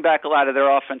 they bring back a lot of their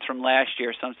offense from last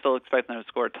year, so I'm still expecting them to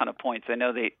score a ton of points. I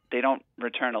know they don't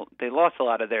return – they lost a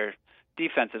lot of their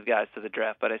defensive guys to the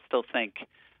draft, but I still think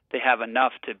they have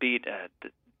enough to beat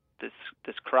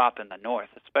this crop in the North,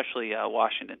 especially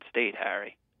Washington State,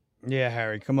 Harry. Yeah,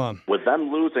 Harry, come on. With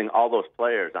them losing all those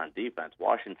players on defense,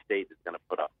 Washington State is going to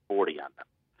put up 40 on them.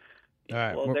 All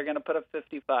right, well, they're going to put up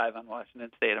 55 on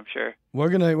Washington State, I'm sure. We're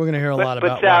gonna hear a lot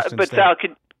about Washington State. Sal,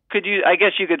 could you? I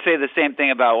guess you could say the same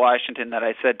thing about Washington that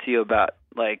I said to you about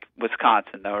like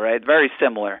Wisconsin, though, right? Very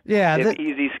similar. Yeah, they have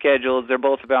easy schedules. They're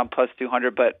both about plus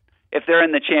 200, but if they're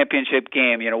in the championship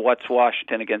game, what's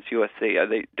Washington against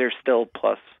USC? They're still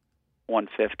plus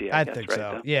 150. I guess, think right,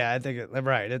 so. though? Yeah, I think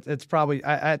right. It's probably.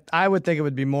 I would think it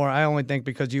would be more. I only think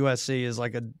because USC is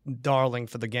like a darling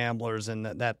for the gamblers, and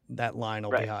that line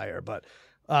will be higher. But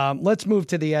let's move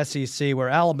to the SEC, where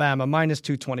Alabama minus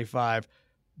 225,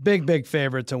 big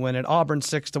favorite to win it. Auburn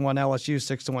 6-1, LSU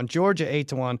 6-1, Georgia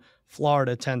 8-1,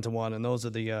 Florida 10-1, and those are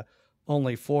the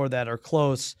only 4 that are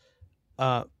close.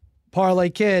 Parlay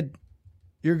Kid,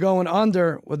 you're going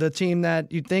under with a team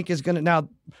that you think is going to now.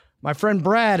 My friend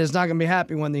Brad is not going to be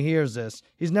happy when he hears this.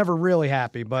 He's never really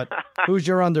happy, but who's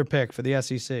your under pick for the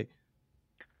SEC?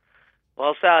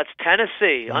 Well, Sal, it's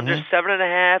Tennessee, under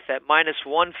 7.5 at minus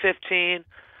 115.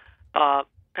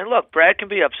 And look, Brad can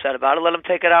be upset about it. Let him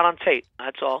take it out on Tate.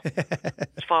 That's all.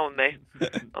 It's fine with me.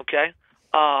 Okay.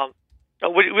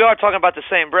 We are talking about the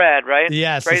same Brad, right?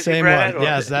 Yes, Crazy the same Brad, one.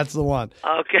 Yes, that's the one.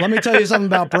 Okay. Let me tell you something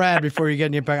about Brad before you get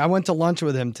in your pick. I went to lunch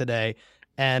with him today.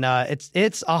 And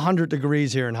it's 100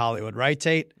 degrees here in Hollywood, right,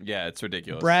 Tate? Yeah, it's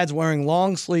ridiculous. Brad's wearing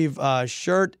long sleeve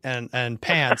shirt and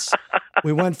pants.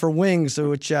 We went for wings,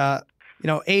 which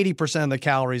 80% of the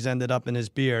calories ended up in his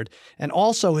beard. And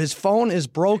also, his phone is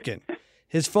broken.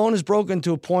 His phone is broken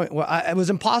to a point where it was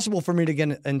impossible for me to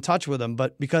get in touch with him.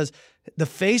 But because the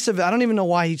face of it, I don't even know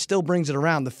why he still brings it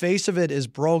around. The face of it is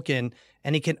broken.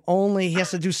 And he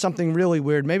has to do something really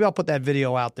weird. Maybe I'll put that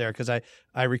video out there because I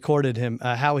recorded him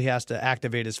how he has to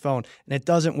activate his phone, and it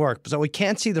doesn't work. So we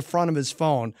can't see the front of his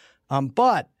phone.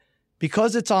 But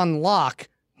because it's on lock,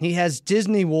 he has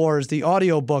Disney Wars, the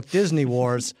audiobook Disney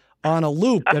Wars, on a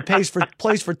loop that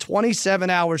plays for 27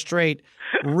 hours straight,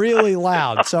 really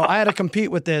loud. So I had to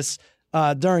compete with this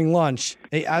during lunch.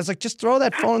 I was like, just throw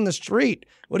that phone in the street.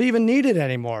 What do you even need it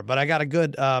anymore? But I got a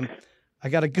good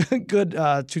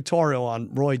tutorial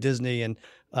on Roy Disney and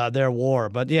their war.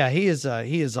 But yeah, he is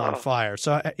on fire.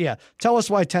 So tell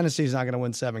us why Tennessee's not going to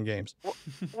win 7 games.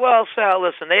 Well, Sal,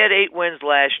 listen, they had 8 wins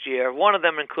last year. One of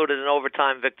them included an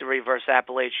overtime victory versus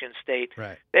Appalachian State.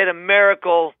 Right. They had a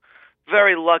miracle,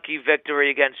 very lucky victory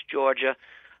against Georgia.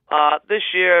 This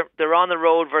year, they're on the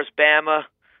road versus Bama,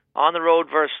 on the road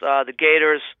versus the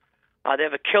Gators. They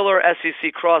have a killer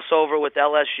SEC crossover with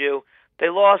LSU. They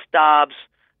lost Dobbs,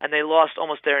 and they lost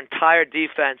almost their entire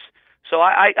defense. So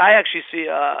I actually see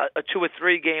a 2 or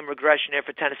 3 game regression here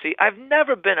for Tennessee. I've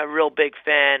never been a real big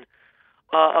fan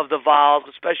of the Vols,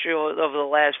 especially over the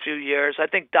last few years. I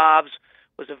think Dobbs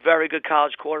was a very good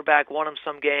college quarterback, won him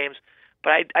some games,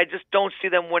 but I just don't see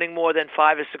them winning more than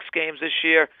 5 or 6 games this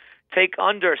year. Take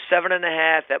under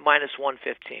 7.5 at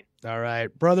 -115. All right.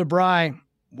 Brother Bry,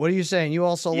 what are you saying? You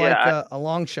also like a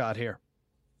long shot here.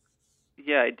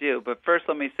 Yeah, I do. But first,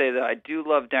 let me say that I do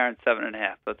love Darren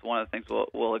 7.5. That's one of the things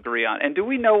we'll agree on. And do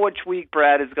we know which week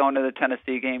Brad is going to the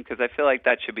Tennessee game? Because I feel like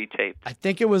that should be taped. I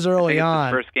think it was early on.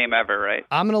 It's his first game ever, right?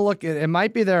 I'm going to look at it. It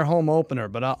might be their home opener,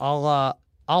 but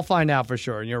I'll find out for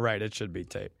sure. And you're right, it should be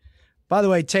taped. By the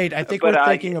way, Tate, I think we're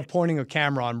thinking of pointing a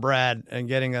camera on Brad and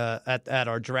getting at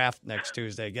our draft next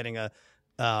Tuesday, getting a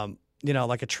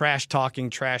like a trash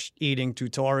talking, trash eating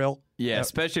tutorial. Yeah,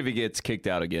 especially if he gets kicked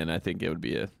out again. I think it would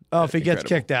be if he gets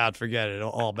kicked out, forget it.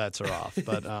 All bets are off.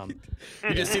 But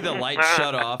you just see the lights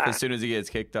shut off as soon as he gets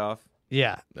kicked off.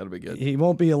 Yeah, that'll be good. He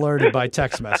won't be alerted by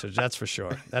text message. That's for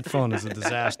sure. That phone is a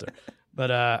disaster.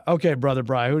 But okay, Brother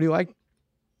Bry, who do you like?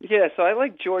 Yeah, so I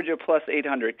like Georgia plus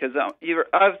 800 because you're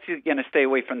obviously going to stay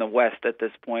away from the West at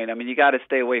this point. I mean, you got to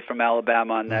stay away from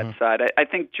Alabama on that side. I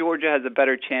think Georgia has a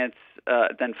better chance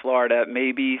than Florida,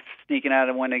 maybe sneaking out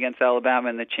and win against Alabama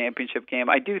in the championship game.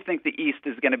 I do think the East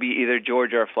is going to be either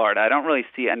Georgia or Florida. I don't really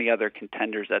see any other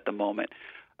contenders at the moment.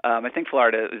 I think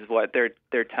Florida is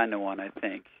they're 10-1, I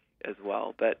think, as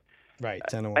well. But right,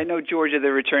 10-1. I know Georgia. They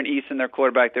return Easton, their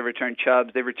quarterback. They return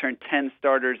Chubbs. They return 10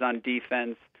 starters on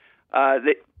defense.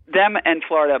 Them and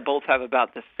Florida both have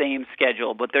about the same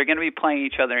schedule, but they're going to be playing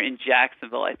each other in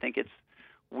Jacksonville. I think it's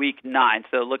week 9,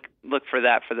 so look for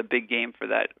that for the big game for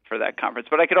that conference.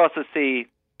 But I could also see,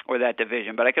 or that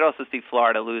division, but I could also see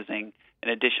Florida losing an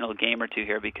additional game or two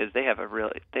here because they have a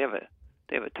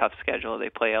tough schedule. They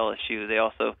play LSU. They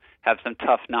also have some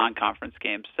tough non-conference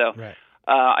games. So right.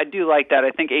 I do like that.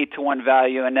 I think 8-1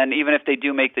 value, and then even if they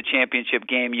do make the championship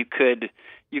game, you could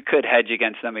hedge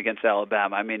against them against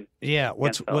Alabama. I mean, yeah.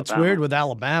 What's weird with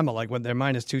Alabama, like when they're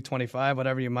minus 225,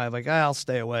 whatever, you might like, I'll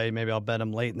stay away. Maybe I'll bet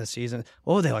them late in the season.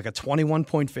 What were they, like a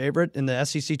 21-point favorite in the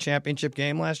SEC championship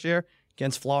game last year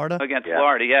against Florida?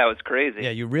 Florida, yeah, it was crazy. Yeah,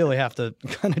 you really have to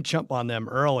kind of jump on them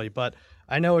early. But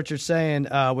I know what you're saying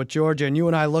with Georgia, and you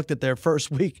and I looked at their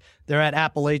first week. They're at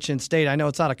Appalachian State. I know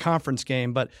it's not a conference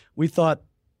game, but we thought,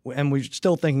 and we're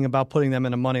still thinking about putting them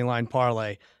in a money line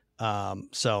parlay.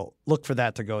 So look for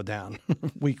that to go down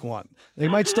week 1. They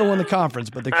might still win the conference,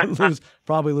 but they could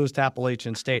probably lose to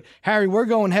Appalachian State. Harry, we're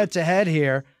going head to head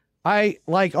here. I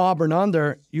like Auburn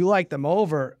under. You like them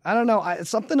over. I don't know.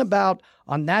 Something about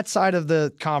on that side of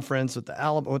the conference with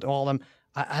with all of them.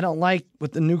 I don't like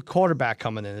with the new quarterback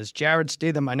coming in. It's Jared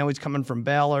Stidham. I know he's coming from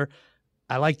Baylor.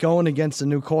 I like going against the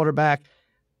new quarterback.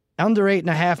 Under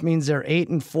 8.5 means they're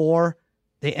 8-4.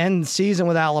 They end the season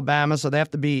with Alabama, so they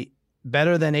have to be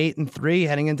better than 8-3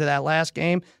 heading into that last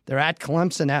game. They're at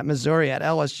Clemson, at Missouri, at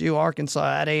LSU,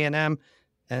 Arkansas, at A&M, and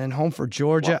then home for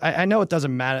Georgia. I know it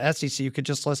doesn't matter. SEC, you could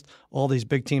just list all these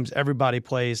big teams. Everybody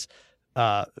plays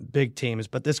big teams.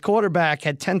 But this quarterback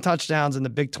had 10 touchdowns in the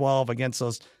Big 12 against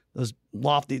those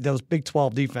Big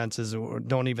 12 defenses that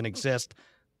don't even exist.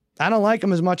 I don't like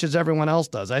them as much as everyone else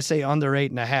does. I say under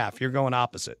 8.5. You're going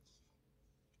opposite.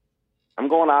 I'm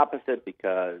going opposite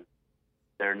because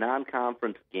they're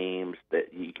non-conference games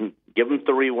that you can give them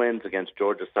 3 wins against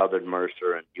Georgia Southern,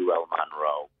 Mercer, and UL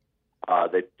Monroe.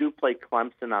 They do play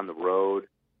Clemson on the road,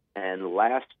 and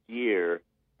last year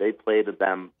they played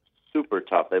them super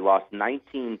tough. They lost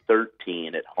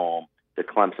 19-13 at home to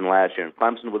Clemson last year. And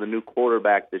Clemson with a new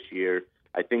quarterback this year,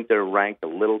 I think they're ranked a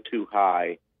little too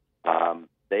high.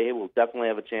 They will definitely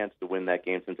have a chance to win that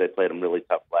game since they played them really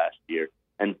tough last year.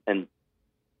 And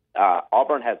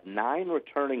Auburn has 9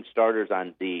 returning starters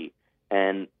on D,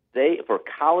 and for a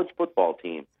college football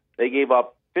team, they gave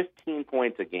up 15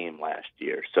 points a game last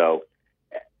year. So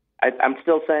I'm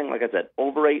still saying, like I said,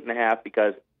 over 8.5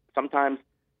 because sometimes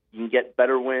you can get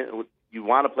better wins. You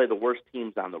want to play the worst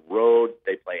teams on the road.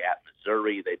 They play at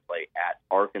Missouri. They play at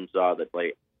Arkansas. They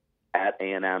play at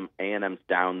A&M. A&M's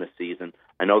down this season.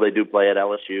 I know they do play at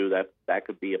LSU. That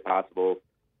could be a possible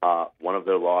one of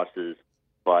their losses.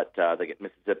 But they get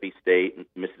Mississippi State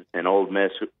and Ole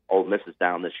Miss. Ole Miss is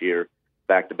down this year,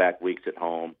 back-to-back weeks at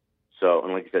home. So,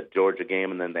 and like I said, Georgia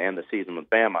game, and then they end the season with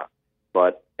Bama.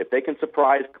 But if they can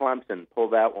surprise Clemson, pull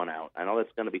that one out. I know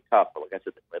that's going to be tough, but like I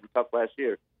said, they played them tough last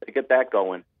year. They get that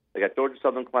going. They got Georgia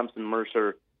Southern, Clemson,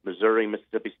 Mercer, Missouri,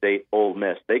 Mississippi State, Ole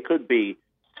Miss. They could be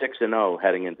 6-0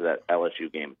 heading into that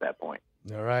LSU game at that point.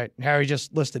 All right. Harry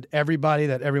just listed everybody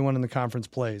that everyone in the conference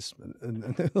plays.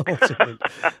 That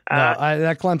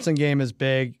Clemson game is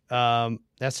big. I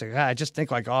just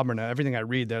think like Auburn, everything I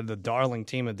read, they're the darling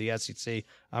team of the SEC.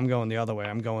 I'm going the other way.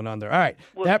 I'm going under. All right.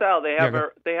 Well, Sal, they have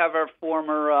the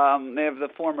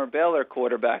former Baylor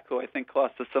quarterback who I think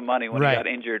cost us some money when he got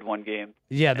injured one game.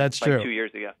 Yeah, that's true. 2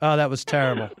 years ago. Oh, that was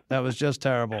terrible. That was just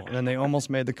terrible. And then they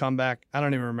almost made the comeback. I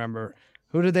don't even remember.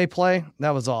 Who did they play?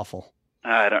 That was awful.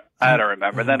 I don't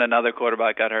remember. Then another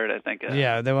quarterback got hurt, I think.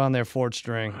 Yeah, they were on their fourth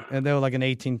string, and they were like an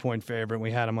 18-point favorite. We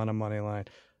had them on a money line.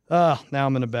 Now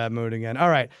I'm in a bad mood again. All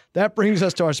right, that brings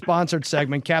us to our sponsored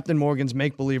segment, Captain Morgan's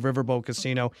Make Believe Riverboat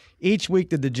Casino. Each week,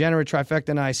 the Degenerate Trifecta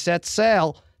and I set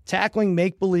sail tackling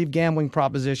make-believe gambling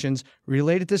propositions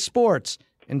related to sports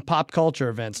and pop culture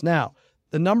events. Now,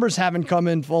 the numbers haven't come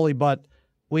in fully, but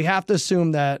we have to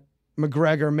assume that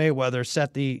McGregor-Mayweather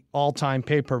set the all-time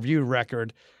pay-per-view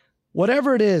record.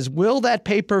 Whatever it is, will that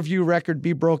pay-per-view record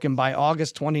be broken by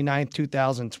August 29,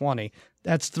 2020?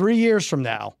 That's 3 years from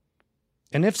now.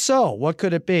 And if so, what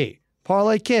could it be?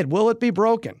 Parlay Kid, will it be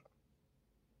broken?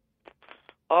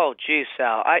 Oh, geez,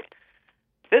 Sal.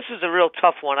 This is a real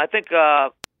tough one. I think I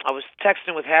was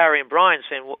texting with Harry and Brian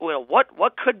saying,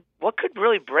 what could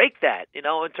really break that, in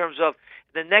terms of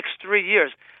the next 3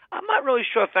 years? I'm not really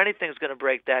sure if anything's going to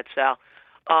break that, Sal.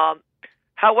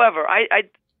 However,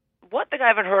 one thing I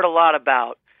haven't heard a lot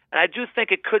about, and I do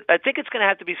think it could. I think it's going to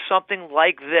have to be something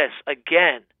like this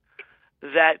again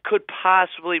that could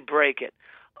possibly break it.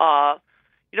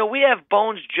 We have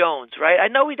Bones Jones, right? I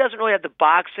know he doesn't really have the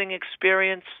boxing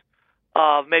experience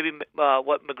of maybe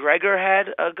what McGregor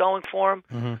had going for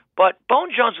him, but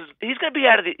Bones Jones he's going to be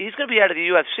out of the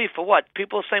UFC for what?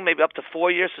 People are saying maybe up to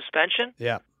 4-year suspension.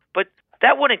 Yeah, but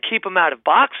that wouldn't keep him out of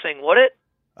boxing, would it?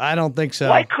 I don't think so.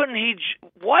 Why couldn't he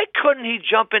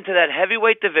jump into that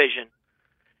heavyweight division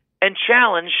and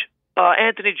challenge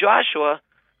Anthony Joshua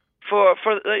for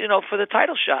the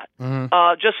title shot,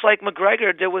 just like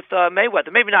McGregor did with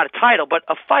Mayweather? Maybe not a title, but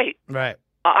a fight. Right.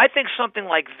 I think something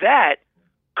like that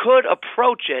could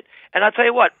approach it. And I'll tell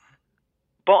you what,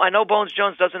 I know Bones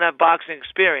Jones doesn't have boxing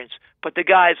experience, but the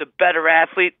guy is a better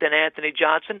athlete than Anthony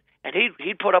Johnson, and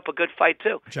he'd put up a good fight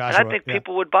too. Joshua, and I think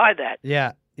people would buy that.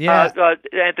 Yeah.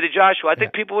 Anthony Joshua. I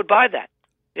think people would buy that.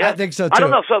 Yeah. I think so too. I don't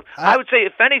know. So I would say,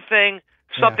 if anything,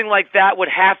 something like that would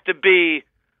have to be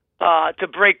to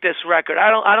break this record. I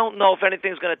don't know if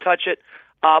anything's going to touch it.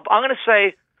 I'm going to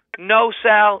say no,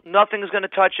 Sal. Nothing's going to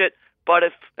touch it. But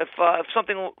if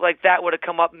something like that were to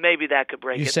come up, maybe that could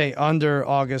break it. You say under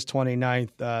August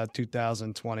 29th,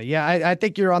 2020. Yeah, I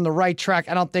think you're on the right track.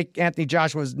 I don't think Anthony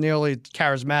Joshua is nearly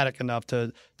charismatic enough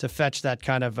to fetch that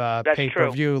kind of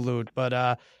pay-per-view loot.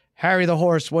 But Harry the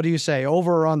Horse, what do you say?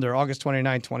 Over or under August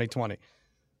 29th, 2020?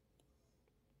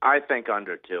 I think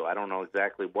under, too. I don't know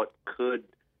exactly what could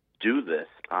do this.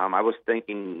 I was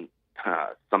thinking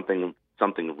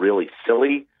something really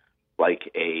silly,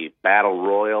 like a battle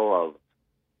royal of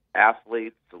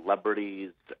athletes,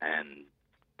 celebrities, and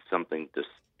something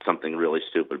really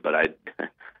stupid. But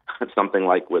something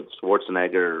like with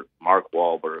Schwarzenegger, Mark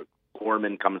Wahlberg,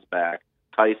 Foreman comes back,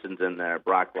 Tyson's in there,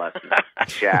 Brock Lesnar,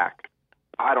 Shaq.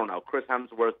 I don't know. Chris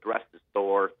Hemsworth dressed as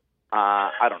Thor.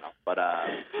 I don't know, but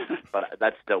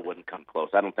that still wouldn't come close.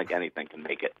 I don't think anything can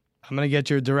make it. I'm going to get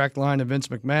you a direct line to Vince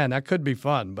McMahon. That could be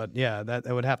fun, but yeah, that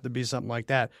would have to be something like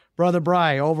that. Brother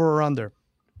Bry, over or under?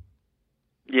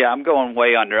 Yeah, I'm going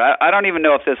way under. I don't even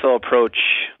know if this will approach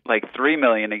like $3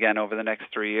 million again over the next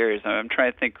 3 years. I'm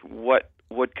trying to think what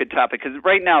could top it, because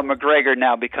right now McGregor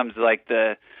now becomes like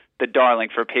the darling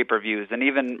for pay-per-views, and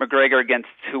even McGregor against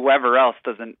whoever else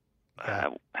doesn't.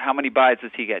 How many buys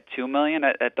does he get? 2 million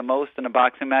at the most in a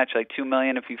boxing match, like 2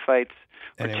 million if he fights,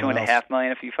 or $2.5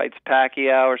 million if he fights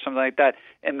Pacquiao or something like that.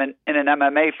 And then in an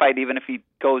MMA fight, even if he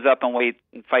goes up in weight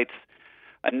and fights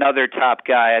another top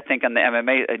guy, I think on the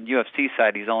MMA and UFC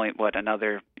side, he's only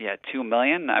another 2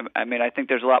 million. I mean, I think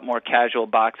there's a lot more casual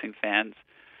boxing fans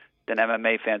than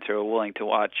MMA fans who are willing to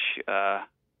watch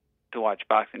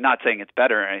boxing. Not saying it's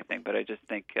better or anything, but I just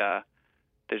think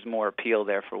there's more appeal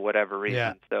there for whatever reason.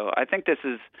 Yeah. So I think this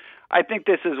is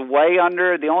way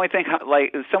under. The only thing,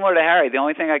 like similar to Harry, the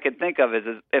only thing I could think of is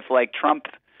if like Trump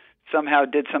somehow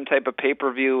did some type of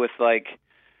pay-per-view with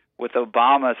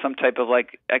Obama, some type of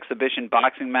like exhibition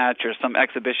boxing match or some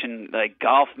exhibition like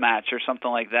golf match or something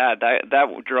like that.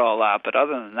 That would draw a lot. But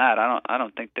other than that, I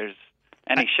don't think there's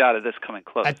any shot of this coming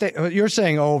close. I think you're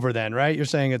saying over then, right? You're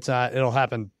saying it'll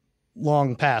happen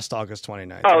long past August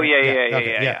 29th. Oh,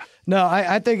 right? Yeah. No,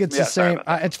 I think it's the same.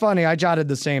 It's funny. I jotted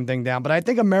the same thing down, but I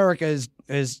think America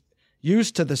is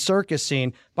used to the circus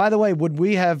scene. By the way, would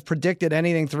we have predicted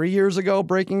anything 3 years ago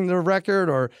breaking the record?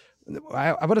 Or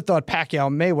I would have thought Pacquiao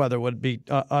Mayweather would be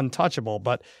untouchable,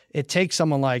 but it takes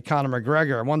someone like Conor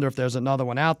McGregor. I wonder if there's another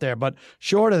one out there. But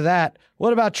short of that,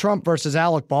 what about Trump versus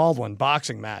Alec Baldwin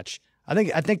boxing match? I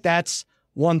think that's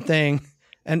one thing.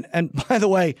 And by the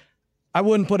way, I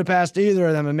wouldn't put it past either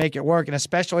of them and make it work, and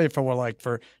especially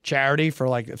for charity, for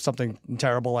like if something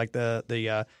terrible like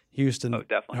the Houston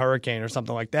hurricane or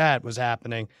something like that was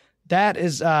happening.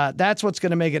 That's what's going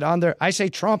to make it under. I say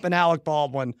Trump and Alec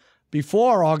Baldwin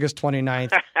before August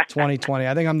 29th, 2020.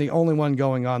 I think I'm the only one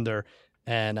going under,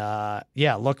 and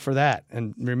look for that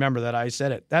and remember that I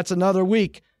said it. That's another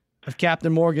week of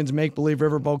Captain Morgan's Make Believe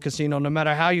Riverboat Casino. No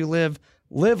matter how you live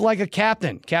like a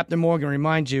captain. Captain Morgan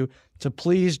reminds you to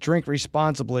please drink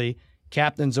responsibly.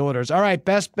 Captain's orders. All right,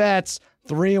 best bets.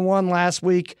 3-1 last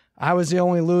week. I was the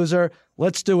only loser.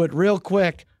 Let's do it real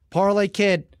quick. Parlay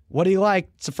Kid, what do you like?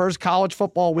 It's the first college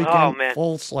football weekend,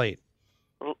 full slate.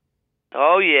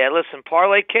 Oh, yeah. Listen,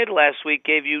 Parlay Kid last week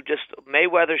gave you just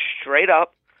Mayweather straight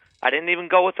up. I didn't even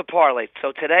go with the parlay.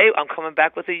 So today I'm coming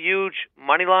back with a huge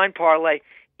money line parlay.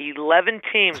 11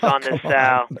 teams on this,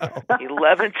 Sal. No.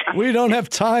 11 teams. We don't have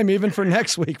time even for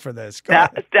next week for this.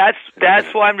 That's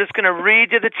why I'm just going to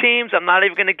read you the teams. I'm not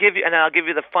even going to give you, and I'll give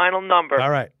you the final number.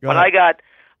 All right. But I got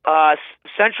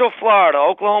Central Florida,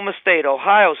 Oklahoma State,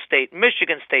 Ohio State,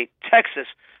 Michigan State, Texas,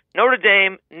 Notre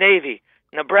Dame, Navy,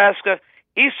 Nebraska,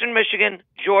 Eastern Michigan,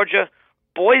 Georgia,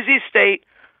 Boise State,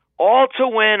 all to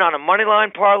win on a money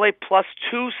line parlay plus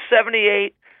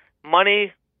 278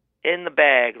 money in the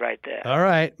bag right there. All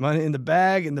right. Money in the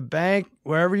bag, in the bank,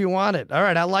 wherever you want it. All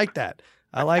right. I like that.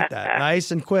 Nice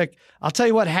and quick. I'll tell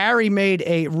you what, Harry made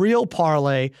a real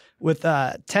parlay with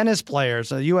tennis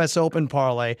players, a U.S. Open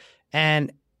parlay,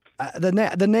 and the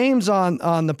names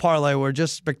on the parlay were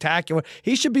just spectacular.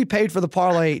 He should be paid for the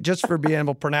parlay just for being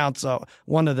able to pronounce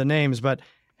one of the names. But,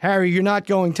 Harry, you're not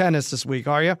going tennis this week,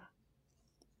 are you?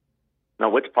 No,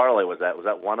 which parlay was that? Was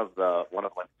that one of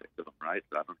like 6 of them, right?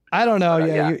 I don't know.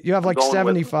 Yeah, you have like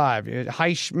 75.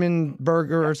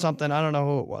 Heischmanberger or something. I don't know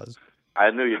who it was.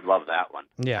 I knew you'd love that one.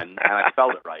 Yeah. And I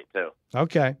spelled it right, too.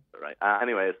 Okay. Right.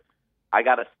 Anyways, I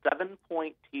got a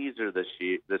 7-point teaser this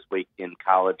week in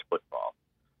college football.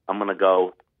 I'm going to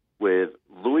go with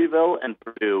Louisville and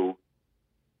Purdue,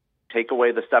 take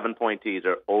away the 7-point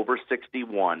teaser, over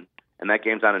 61, and that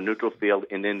game's on a neutral field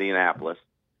in Indianapolis.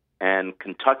 And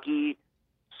Kentucky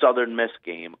Southern Miss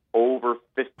game over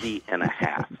 50.5.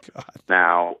 God.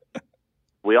 Now,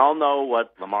 we all know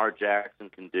what Lamar Jackson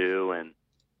can do and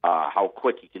how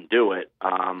quick he can do it.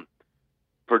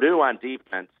 Purdue on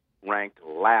defense ranked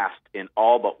last in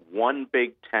all but one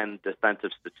Big Ten defensive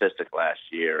statistic last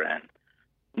year. And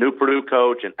new Purdue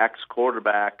coach and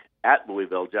ex-quarterback at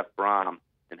Louisville, Jeff Brom,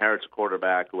 inherits a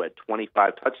quarterback who had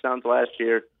 25 touchdowns last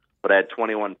year, but had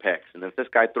 21 picks. And if this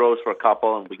guy throws for a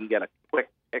couple and we can get a quick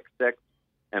pick six,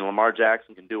 and Lamar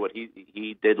Jackson can do what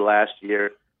he did last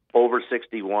year, over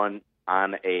 61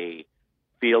 on a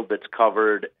field that's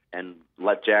covered, and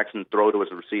let Jackson throw to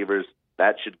his receivers,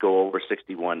 that should go over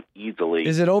 61 easily.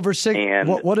 Is it over 6?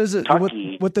 What is it?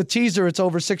 Kentucky, with the teaser, it's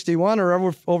over 61 or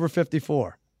over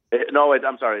 54?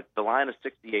 I'm sorry. The line is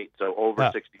 68, so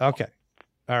over 61. Okay.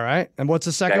 All right. And what's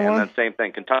the second one? And then same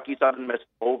thing. Kentucky Southern Miss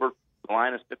over. The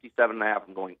line is 57.5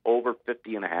 and going over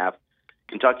 50.5.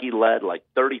 Kentucky led like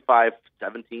 35-17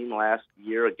 last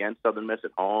year against Southern Miss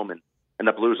at home and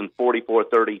ended up losing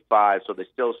 44-35, so they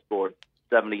still scored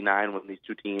 79 when these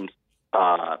two teams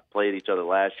played each other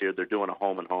last year. They're doing a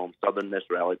home and home. Southern Miss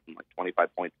rallied from like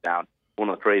 25 points down. One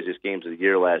of the craziest games of the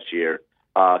year last year.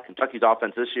 Kentucky's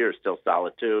offense this year is still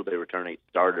solid, too. They return 8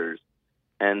 starters.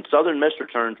 And Southern Miss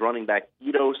returns running back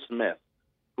Ito Smith,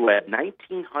 who had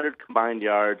 1,900 combined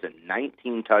yards and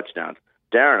 19 touchdowns.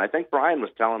 Darren, I think Brian was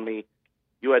telling me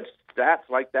you had stats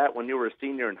like that when you were a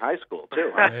senior in high school,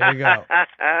 too. There you go.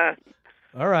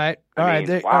 All right. All right.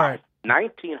 Wow. All right.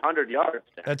 1,900 yards.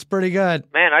 That's pretty good.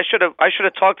 Man, I should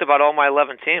have talked about all my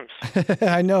 11 teams.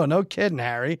 I know. No kidding,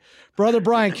 Harry. Brother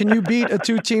Brian, can you beat a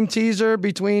 2-team teaser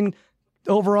between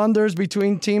over-unders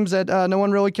between teams that no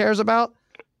one really cares about?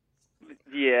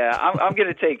 Yeah, I'm going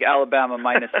to take Alabama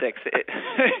 -6.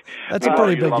 That's a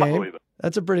pretty big game.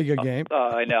 That's a pretty good game.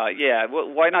 I know. Yeah. Well,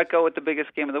 why not go with the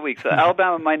biggest game of the week? So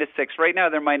Alabama -6. Right now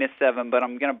they're -7, but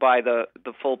I'm going to buy the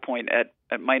full point at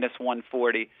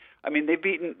 -140. I mean,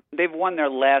 they've won their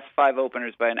last 5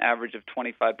 openers by an average of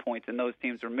 25 points, and those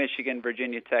teams were Michigan,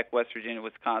 Virginia Tech, West Virginia,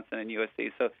 Wisconsin, and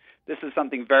USC. So this is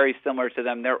something very similar to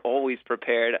them. They're always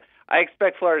prepared. I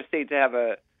expect Florida State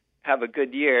to have a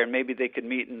good year, and maybe they could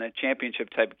meet in the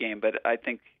championship type game. But I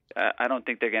don't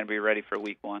think they're going to be ready for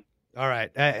week 1. All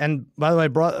right. And by the way,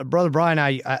 Brother Brian,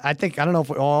 I think, I don't know if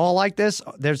we all like this.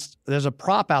 There's a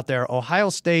prop out there, Ohio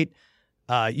State,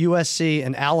 USC,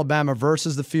 and Alabama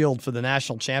versus the field for the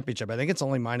national championship. I think it's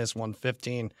only minus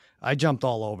 115. I jumped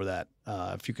all over that.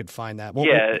 If you could find that. Well,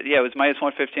 it was minus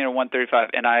 115 or 135,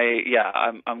 and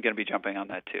I'm going to be jumping on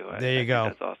that too. There you go.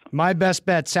 That's awesome. My best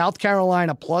bet: South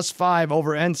Carolina +5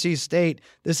 over NC State.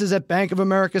 This is at Bank of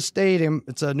America Stadium.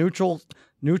 It's a neutral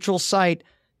site.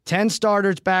 10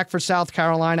 starters back for South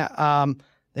Carolina.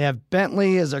 They have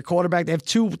Bentley as their quarterback. They have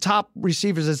 2 top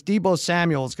receivers. As Deebo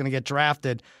Samuel is going to get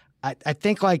drafted. I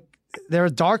think like they're a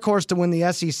dark horse to win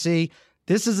the SEC.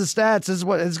 This is the stats. It's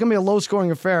going to be a low-scoring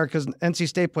affair because NC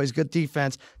State plays good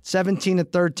defense.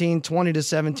 17-13,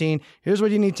 20-17. Here's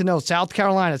what you need to know: South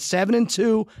Carolina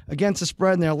 7-2 against the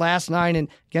spread in their last 9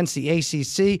 against the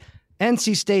ACC.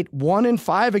 NC State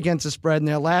 1-5 against the spread in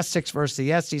their last 6 versus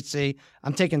the SEC.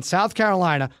 I'm taking South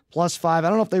Carolina +5. I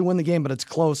don't know if they win the game, but it's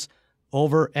close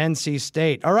over NC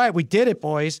State. All right, we did it,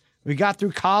 boys. We got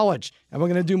through college, and we're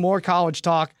going to do more college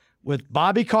talk with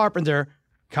Bobby Carpenter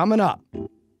coming up.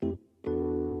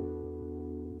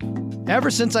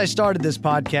 Ever since I started this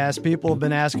podcast, people have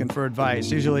been asking for advice.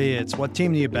 Usually it's, what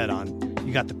team do you bet on?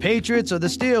 You got the Patriots or the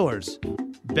Steelers?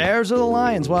 Bears or the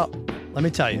Lions? Well, let me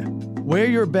tell you, where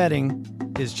you're betting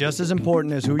is just as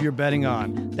important as who you're betting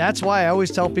on. That's why I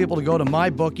always tell people to go to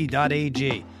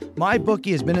mybookie.ag.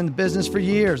 MyBookie has been in the business for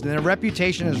years, and their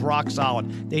reputation is rock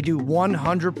solid. They do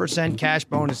 100% cash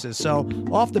bonuses, so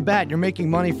off the bat, you're making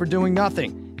money for doing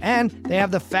nothing. And they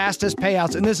have the fastest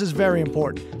payouts, and this is very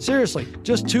important. Seriously,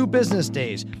 just 2 business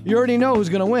days. You already know who's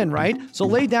going to win, right? So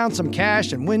lay down some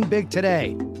cash and win big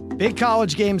today. Big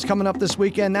college games coming up this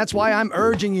weekend. That's why I'm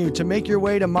urging you to make your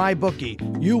way to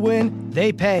MyBookie. You win,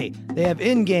 they pay. They have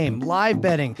in-game, live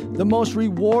betting, the most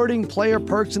rewarding player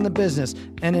perks in the business,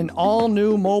 and an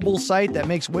all-new mobile site that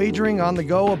makes wagering on the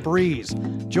go a breeze.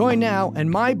 Join now,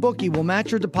 and MyBookie will match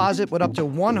your deposit with up to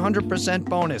 100%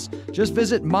 bonus. Just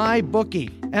visit MyBookie,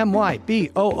 MyBookie.ag,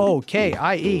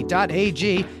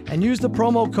 and use the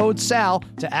promo code SAL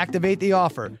to activate the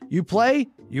offer. You play,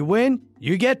 you win,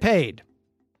 you get paid.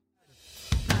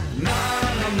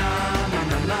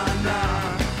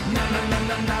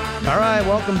 All right,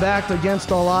 welcome back to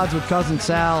Against All Odds with Cousin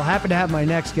Sal. Happy to have my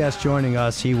next guest joining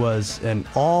us. He was an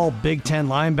all Big Ten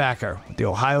linebacker with the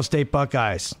Ohio State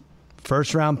Buckeyes.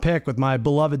 First-round pick with my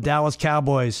beloved Dallas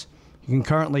Cowboys. You can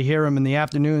currently hear him in the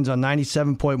afternoons on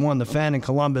 97.1 The Fan in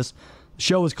Columbus. The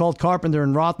show is called Carpenter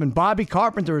and Rothman. Bobby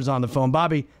Carpenter is on the phone.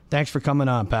 Bobby, thanks for coming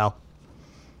on, pal.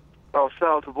 Oh,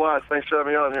 Sal, it's a blast. Thanks for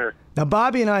having me on here. Now,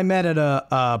 Bobby and I met at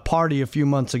a party a few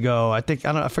months ago. I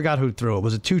forgot who threw it.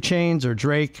 Was it 2 Chainz or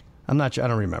Drake? I'm not sure. I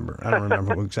don't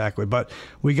remember exactly. But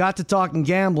we got to talking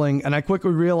gambling, and I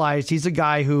quickly realized he's a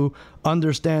guy who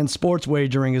understands sports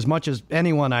wagering as much as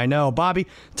anyone I know. Bobby,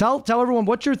 tell everyone,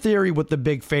 what's your theory with the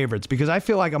big favorites? Because I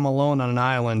feel like I'm alone on an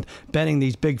island betting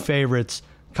these big favorites,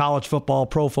 college football,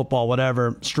 pro football,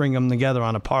 whatever, string them together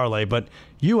on a parlay. But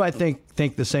you, I think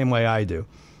the same way I do.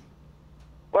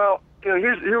 Well,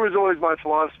 here was always my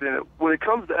philosophy in it. When it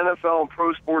comes to NFL and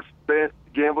pro sports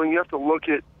gambling, you have to look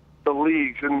at the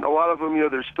leagues, and a lot of them,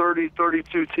 there's 30,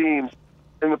 32 teams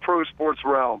in the pro sports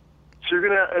realm. So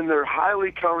and they're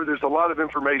highly covered. There's a lot of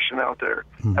information out there.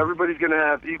 Everybody's going to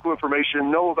have equal information,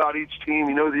 know about each team,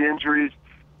 the injuries.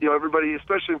 Everybody,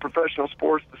 especially in professional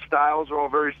sports, the styles are all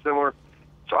very similar.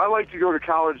 So I like to go to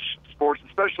college sports,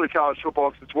 especially college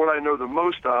football, because it's what I know the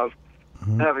most of,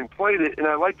 having played it. And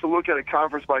I like to look at it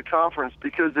conference by conference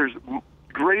because there's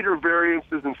greater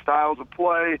variances in styles of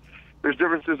play. There's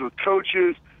differences with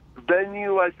coaches.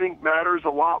 Venue, I think, matters a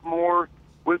lot more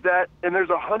with that. And there's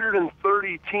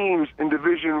 130 teams in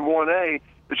Division 1A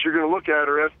that you're going to look at,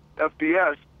 or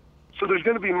FBS. So there's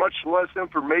going to be much less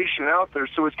information out there.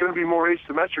 So it's going to be more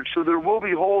asymmetric. So there will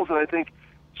be holes, and I think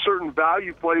certain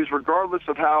value plays, regardless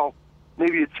of how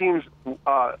maybe a team's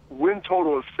win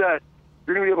total is set,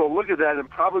 you're going to be able to look at that and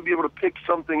probably be able to pick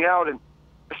something out. And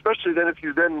especially then if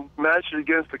you then match it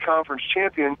against the conference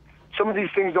champion, some of these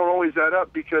things don't always add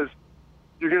up because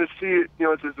you're going to see it,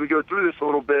 as we go through this a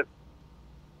little bit.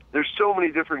 There's so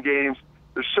many different games.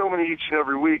 There's so many each and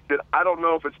every week that I don't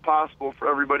know if it's possible for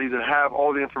everybody to have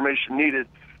all the information needed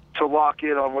to lock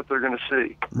in on what they're going to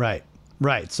see. Right.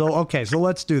 So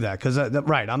let's do that because,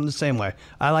 I'm the same way.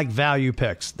 I like value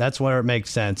picks. That's where it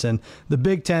makes sense. And the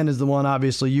Big Ten is the one,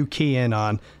 obviously, you key in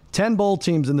on. 10 bowl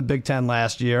teams in the Big Ten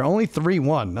last year. Only 3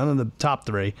 won, none of the top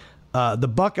 3. The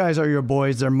Buckeyes are your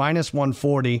boys. They're minus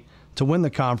 140 to win the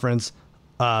conference.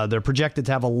 They're projected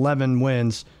to have 11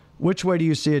 wins. Which way do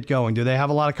you see it going? Do they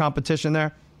have a lot of competition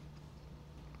there?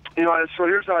 So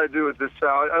here's how I do it this,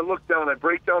 Sal. I look down, I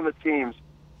break down the teams,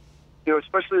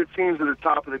 especially the teams at the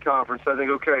top of the conference. I think,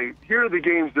 okay, here are the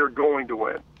games they're going to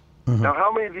win. Mm-hmm. Now,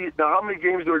 how many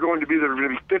games are there going to be that are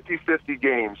going to be 50-50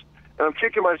 games? And I'm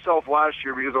kicking myself last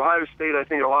year because Ohio State, I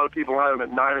think a lot of people had them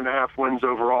at 9.5 wins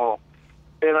overall.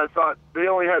 And I thought they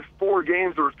only had 4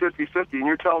 games that were 50-50, and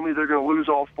you're telling me they're going to lose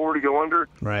all 4 to go under?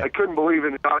 Right. I couldn't believe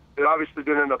it. It obviously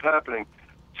didn't end up happening.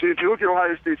 So if you look at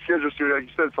Ohio State's schedule, like you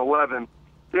said, it's 11.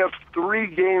 They have 3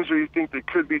 games where you think they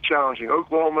could be challenging.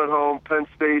 Oklahoma at home, Penn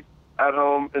State at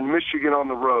home, and Michigan on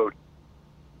the road.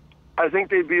 I think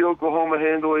they beat Oklahoma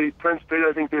handily. Penn State,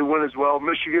 I think they win as well.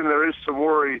 Michigan, there is some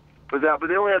worry for that. But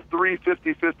they only have 3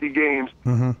 50-50 games,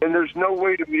 and there's no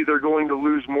way to me they're going to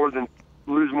lose more than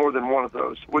one of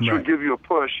those, which would give you a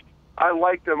push. I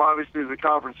like them, obviously, as a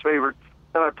conference favorite,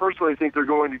 and I personally think they're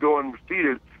going to go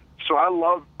undefeated. So I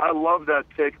love that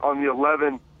pick on the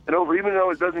 11 and over, even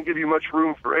though it doesn't give you much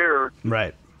room for error.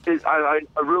 Right. I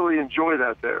really enjoy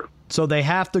that there. So they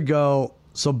have to go.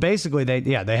 So basically, they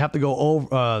have to go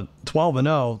over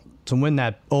 12-0 to win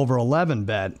that over 11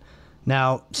 bet.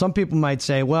 Now, some people might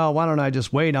say, well, why don't I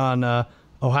just wait on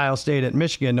Ohio State at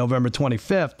Michigan November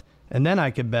 25th, and then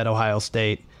I could bet Ohio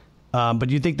State. But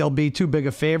do you think they'll be too big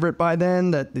a favorite by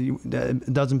then that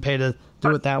it doesn't pay to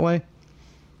do it that way?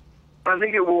 I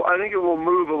think it will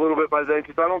move a little bit by then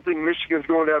because I don't think Michigan's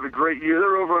going to have a great year.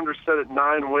 They're over under set at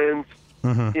 9 wins.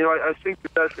 Mm-hmm. I think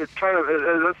that's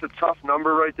a tough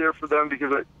number right there for them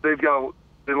because they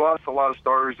lost a lot of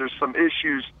starters. There's some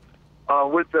issues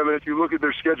with them, and if you look at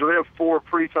their schedule, they have 4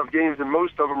 pretty tough games, and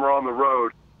most of them are on the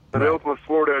road. And they open with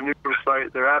Florida at neutral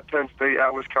site. They're at Penn State,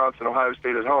 at Wisconsin, Ohio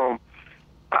State at home.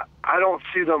 I don't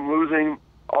see them losing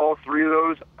all 3 of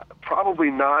those.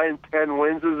 Probably 9, 10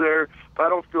 wins is there, but I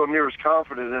don't feel near as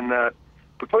confident in that.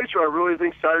 The place where I really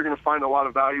think Saturday going to find a lot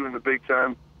of value in the Big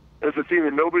Ten is a team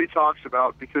that nobody talks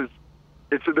about because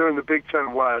they're in the Big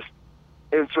Ten West,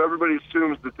 and so everybody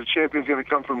assumes that the champion's going to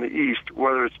come from the East,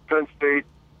 whether it's Penn State,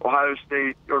 Ohio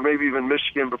State, or maybe even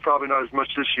Michigan, but probably not as much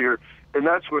this year. And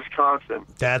that's Wisconsin.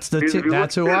 That's the team.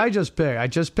 That's who I just picked. I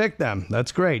just picked them.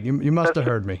 That's great. You must have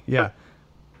heard me. Yeah.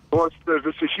 Well,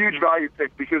 it's a huge value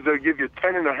pick because they'll give you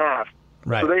 10.5.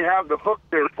 Right. So they have the hook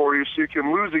there for you, so you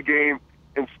can lose a game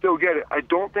and still get it. I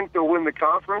don't think they'll win the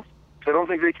conference. I don't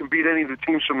think they can beat any of the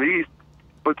teams from the East.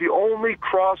 But the only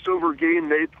crossover game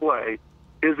they play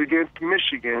is against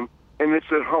Michigan, and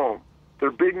it's at home.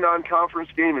 Their big non-conference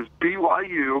game is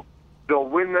BYU. They'll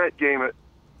win that game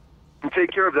and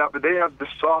take care of that, but they have the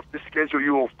softest schedule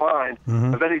you will find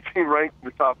of any team ranked in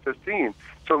the top 15.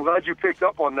 So I'm glad you picked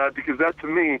up on that because that, to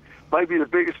me, might be the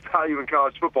biggest value in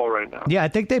college football right now. Yeah, I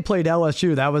think they played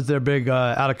LSU. That was their big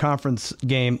out-of-conference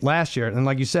game last year. And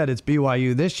like you said, it's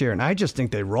BYU this year. And I just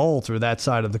think they roll through that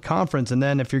side of the conference. And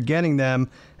then if you're getting them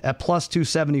at plus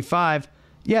 275,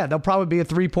 yeah, they'll probably be a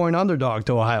 3-point underdog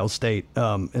to Ohio State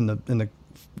in the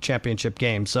championship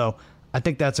game. So I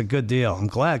think that's a good deal. I'm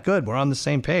glad. Good. We're on the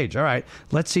same page. All right.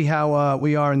 Let's see how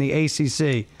we are in the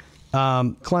ACC.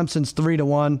 Clemson's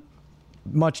 3-1.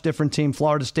 Much different team.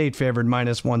 Florida State favored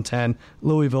minus 110.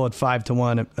 Louisville at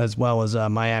 5-1, as well as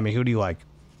Miami. Who do you like?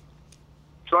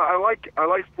 So I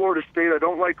like Florida State. I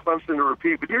don't like Clemson to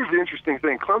repeat. But here's the interesting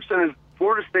thing: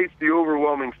 Florida State's the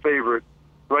overwhelming favorite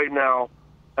right now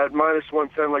at minus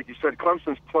 110. Like you said,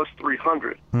 Clemson's plus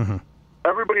 300. Mm-hmm.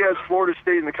 Everybody has Florida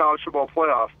State in the college football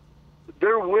playoff.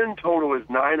 Their win total is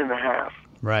 9.5.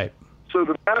 Right. So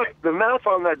the math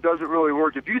on that doesn't really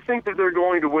work. If you think that they're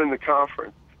going to win the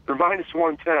conference, they're minus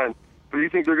 110, but you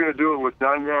think they're going to do it with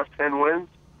 9.5, 10 wins?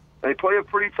 They play a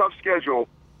pretty tough schedule.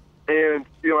 And,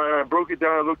 I broke it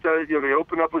down. I looked at it. They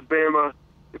open up with Bama.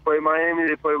 They play Miami.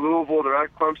 They play Louisville. They're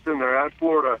at Clemson. They're at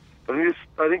Florida.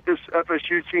 I think this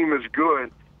FSU team is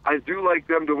good. I do like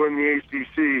them to win the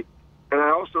ACC. And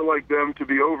I also like them to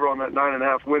be over on that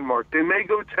 9.5 win mark. They may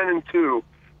go 10-2,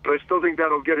 but I still think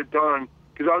that'll get it done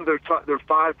because out of their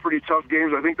 5 pretty tough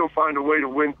games, I think they'll find a way to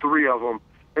win 3 of them.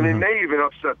 And they may even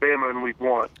upset Bama in week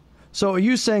 1. So are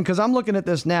you saying, because I'm looking at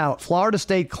this now, Florida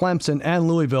State, Clemson, and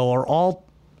Louisville are all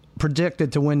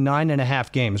projected to win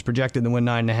 9.5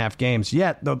 games,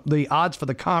 yet the odds for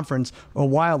the conference are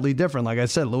wildly different. Like I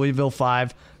said, Louisville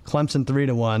 5, Clemson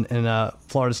 3-1, and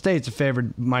Florida State's a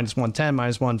favored minus 110,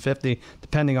 minus 150,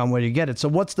 depending on where you get it. So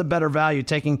what's the better value,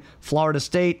 taking Florida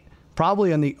State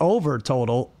probably on the over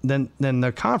total than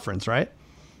the conference, right?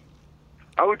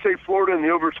 I would take Florida in the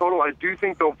over total. I do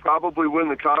think they'll probably win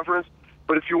the conference,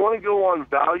 but if you want to go on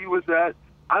value with that,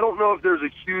 I don't know if there's a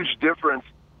huge difference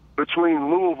between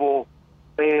Louisville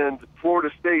and Florida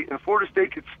State, and Florida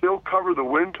State could still cover the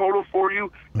win total for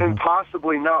you and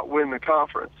possibly not win the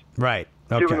conference. Right.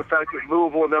 given the fact that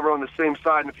Louisville and them are on the same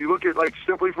side. And if you look at, like,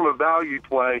 simply from a value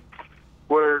play,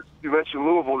 where you mentioned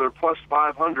Louisville, they're plus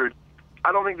 500,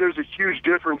 I don't think there's a huge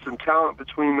difference in talent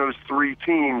between those three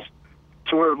teams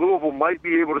to where Louisville might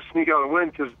be able to sneak out and win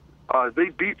because they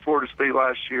beat Florida State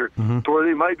last year, to where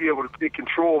they might be able to take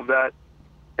control of that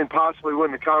and possibly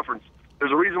win the conference.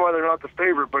 There's a reason why they're not the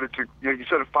favorite, but it's you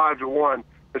said a 5-1.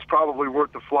 It's probably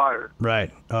worth the flyer. Right.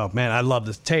 Oh, man, I love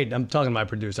this. Tate, I'm talking to my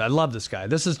producer. I love this guy.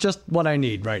 This is just what I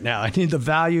need right now. I need the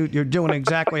value. You're doing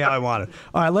exactly how I want it.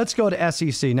 All right, let's go to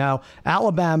SEC. Now,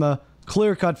 Alabama,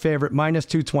 clear-cut favorite, minus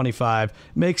 225.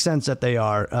 Makes sense that they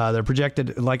are. They're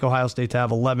projected, like Ohio State, to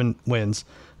have 11 wins.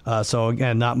 So,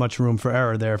 again, not much room for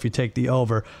error there if you take the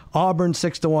over. Auburn,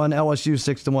 6-1. LSU,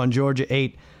 6-1. Georgia,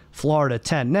 8. Florida,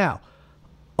 10. Now,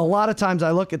 a lot of times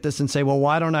I look at this and say, well,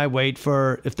 why don't I wait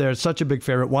for, if they're such a big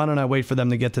favorite, why don't I wait for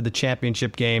them to get to the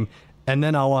championship game and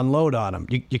then I'll unload on them?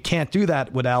 You can't do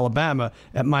that with Alabama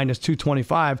at minus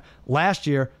 225. Last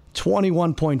year,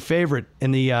 21-point favorite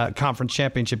in the conference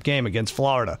championship game against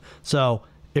Florida. So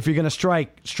if you're going to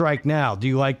strike now. Do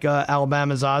you like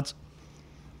Alabama's odds?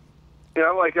 Yeah,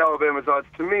 I like Alabama's odds.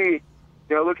 To me,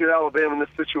 I look at Alabama in this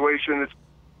situation.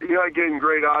 You're not getting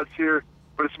great odds here,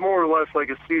 but it's more or less like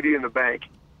a CD in the bank.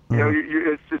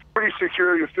 It's pretty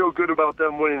secure. You feel good about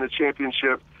them winning the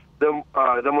championship, them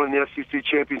winning the SEC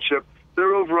championship.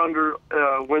 Their over-under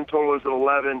win total is at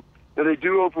 11. Now, they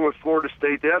do open with Florida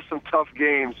State. They have some tough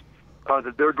games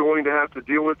that they're going to have to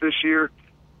deal with this year.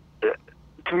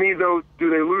 To me, though, do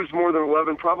they lose more than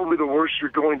 11? Probably the worst you're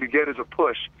going to get is a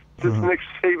push. Since Nick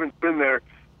Saban's been there,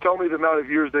 tell me the amount of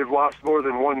years they've lost more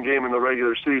than one game in the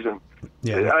regular season.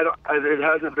 Yeah, it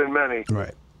hasn't been many.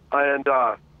 Right. And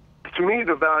to me,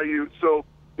 the value, so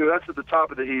that's at the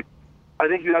top of the heap. I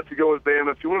think you have to go with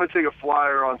Bama. If you want to take a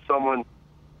flyer on someone,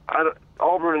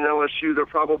 Auburn and LSU, they're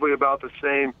probably about the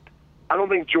same. I don't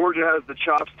think Georgia has the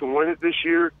chops to win it this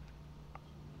year.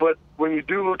 But when you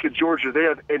do look at Georgia, they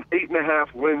have an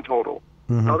 8.5 win total.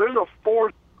 Now, they're the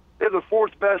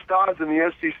fourth best odds in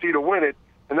the SEC to win it,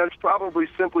 and that's probably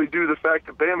simply due to the fact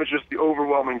that Bama is just the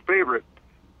overwhelming favorite.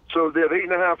 So they have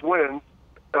 8.5 wins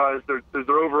as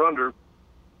their over-under.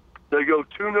 They go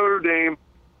to Notre Dame.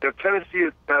 They have Tennessee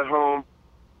at home.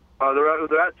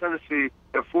 They're at Tennessee.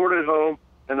 They have Florida at home,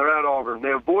 and they're at Auburn.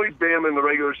 They avoid Bama in the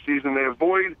regular season. They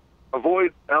avoid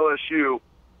LSU.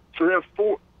 So they have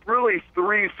three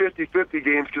 50-50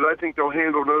 games because I think they'll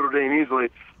handle Notre Dame easily.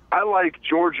 I like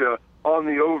Georgia on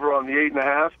the over on the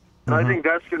 8.5, and I think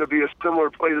that's going to be a similar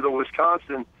play to the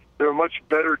Wisconsin. They're a much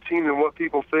better team than what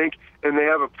people think, and they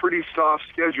have a pretty soft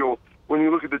schedule when you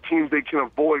look at the teams they can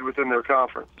avoid within their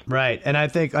conference. Right, and I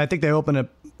think they open at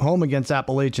home against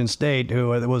Appalachian State,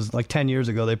 who it was like 10 years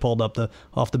ago they pulled up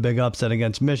off the big upset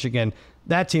against Michigan.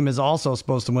 That team is also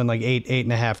supposed to win like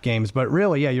 8.5 games. But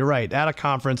really, yeah, you're right. At a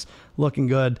conference, looking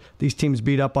good. These teams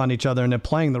beat up on each other, and they're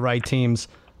playing the right teams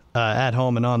at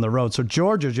home and on the road. So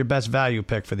Georgia's your best value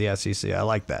pick for the SEC. I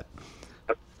like that.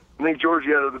 I think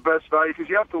Georgia is the best value because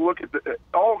you have to look at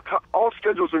all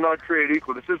schedules are not created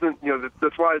equal. This isn't,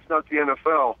 that's why it's not the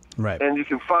NFL. Right. And you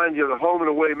can find, the home and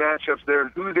away matchups there,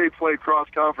 and who they play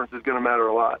cross-conference is going to matter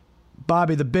a lot.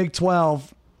 Bobby, the Big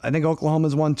 12, I think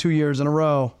Oklahoma's won 2 years in a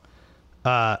row.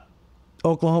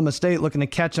 Oklahoma State looking to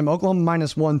catch them. Oklahoma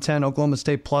minus 110, Oklahoma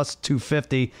State plus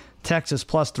 250, Texas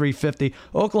plus 350.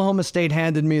 Oklahoma State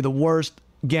handed me the worst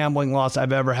gambling loss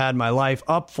I've ever had in my life.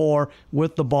 Up 4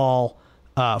 with the ball.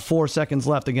 4 seconds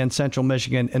left against Central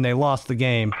Michigan, and they lost the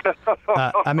game.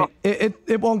 I mean,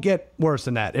 it won't get worse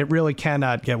than that. It really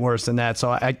cannot get worse than that.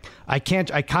 So I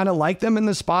kind of like them in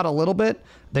this spot a little bit.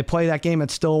 They play that game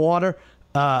at Stillwater,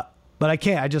 but I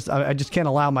can't. I just can't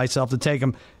allow myself to take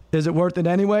them. Is it worth it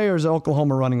anyway, or is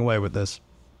Oklahoma running away with this?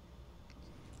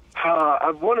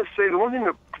 I want to say the one thing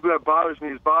that bothers me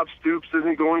is Bob Stoops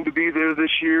isn't going to be there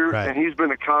this year, right. And he's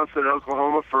been a constant at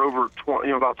Oklahoma for over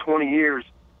about 20 years.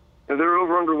 And their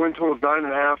over-under win total is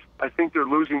 9.5. I think they're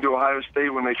losing to Ohio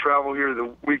State when they travel here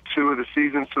the week 2 of the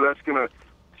season, so that's going to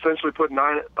essentially put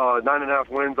 9.5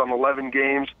 wins on 11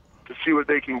 games to see what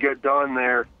they can get done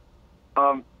there.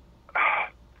 I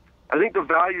think the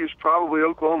value is probably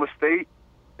Oklahoma State,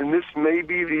 and this may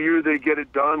be the year they get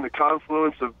it done. The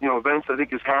confluence of events I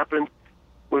think has happened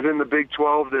within the Big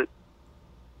 12 that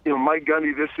Mike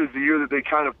Gundy, this is the year that they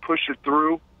kind of push it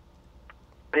through.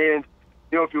 And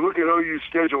if you look at OU's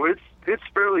schedule, it's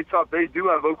fairly tough. They do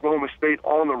have Oklahoma State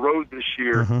on the road this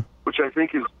year, which I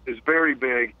think is very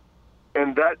big,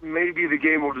 and that may be the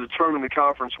game that will determine the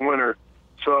conference winner.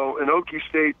 So in Okie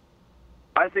State,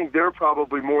 I think they're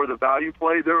probably more the value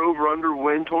play. Their over-under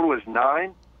win total is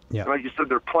 9. Yeah. Like you said,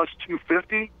 they're plus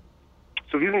 250.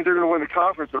 So if you think they're going to win the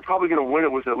conference, they're probably going to win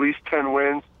it with at least 10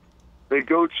 wins. They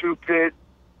go to Pitt,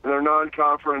 and they're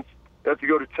non-conference. They have to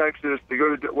go to Texas. They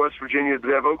go to West Virginia. They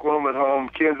have Oklahoma at home,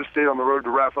 Kansas State on the road to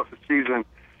wrap up the season.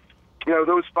 You know,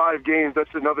 those 5 games,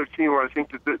 that's another team where I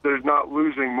think that they're not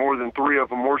losing more than 3 of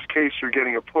them. Worst case, you're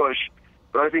getting a push.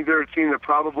 But I think they're a team that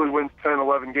probably wins 10,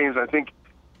 11 games. I think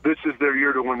this is their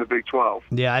year to win the Big 12.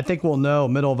 Yeah, I think we'll know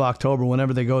middle of October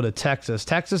whenever they go to Texas.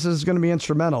 Texas is going to be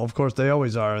instrumental. Of course, they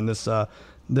always are in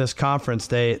this conference.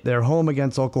 They're home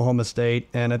against Oklahoma State,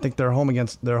 and I think they're home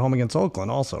against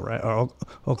Oakland also, right? Or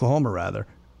Oklahoma rather.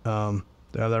 Did I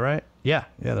have that right? Yeah,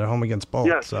 they're home against both.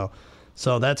 Yes.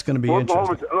 So that's going to be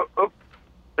interesting.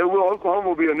 Oklahoma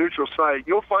will be a neutral site.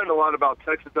 You'll find a lot about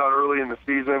Texas out early in the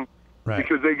season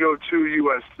because they go to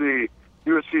USC.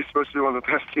 USC is supposed to be one of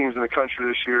the best teams in the country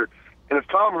this year. And if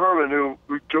Tom Herman,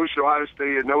 who goes to Ohio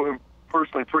State, I know him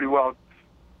personally pretty well,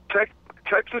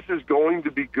 Texas is going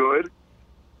to be good.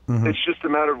 Mm-hmm. It's just a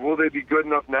matter of will they be good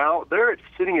enough now. They're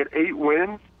sitting at 8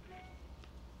 wins.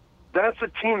 That's a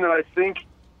team that I think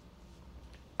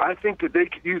that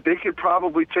they could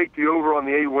probably take the over on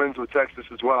the 8 wins with Texas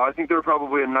as well. I think they're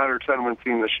probably a 9 or 10 win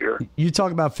team this year. You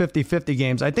talk about 50-50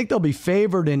 games. I think they'll be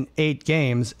favored in 8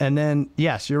 games, and then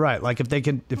yes, you're right. Like if they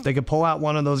could pull out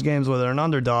one of those games where they're an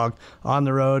underdog on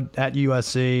the road at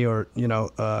USC or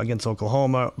against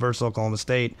Oklahoma versus Oklahoma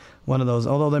State, one of those.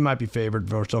 Although they might be favored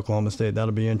versus Oklahoma State,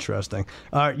 that'll be interesting.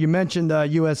 You mentioned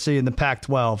USC in the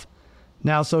Pac-12.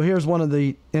 Now, so here's one of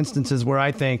the instances where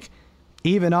I think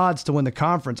even odds to win the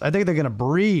conference. I think they're going to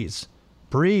breeze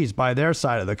by their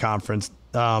side of the conference.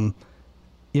 They're on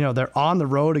the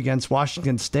road against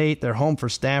Washington State. They're home for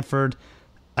Stanford.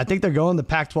 I think they're going the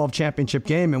Pac-12 championship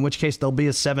game, in which case they'll be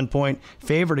a 7-point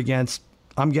favorite against,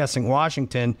 I'm guessing,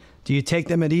 Washington. Do you take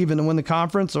them at even to win the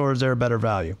conference, or is there a better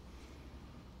value?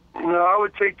 No, I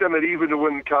would take them at even to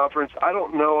win the conference. I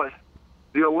don't know.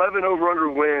 The 11 over-under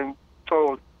win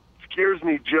total scares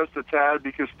me just a tad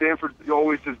because Stanford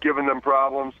always has given them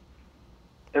problems.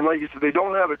 And like you said, they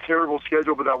don't have a terrible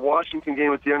schedule, but that Washington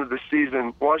game at the end of the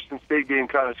season, Washington State game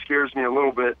kind of scares me a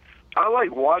little bit. I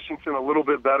like Washington a little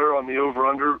bit better on the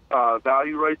over-under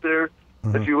value right there.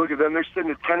 Mm-hmm. If you look at them, they're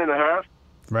sitting at 10.5.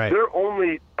 Right. Their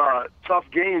only tough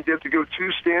games, they have to go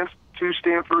to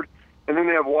Stanford, and then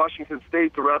they have Washington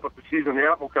State to wrap up the season in the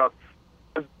Apple Cup.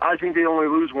 I think they only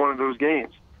lose one of those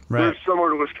games. Right. They're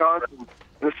similar to Wisconsin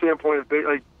in the standpoint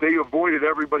that they avoided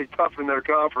everybody tough in their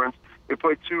conference. They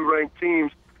played 2 ranked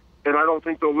teams, and I don't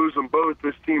think they'll lose them both.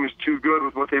 This team is too good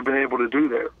with what they've been able to do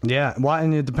there. Yeah,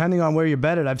 and depending on where you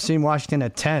bet it, I've seen Washington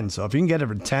at 10. So if you can get it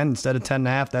at 10 instead of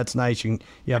 10.5, that's nice. You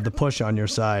have the push on your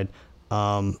side.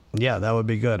 That would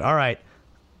be good. All right,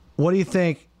 what do you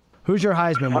think? Who's your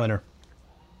Heisman winner?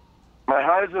 My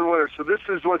Heisman winner. So this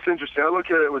is what's interesting. I look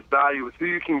at it with value, with who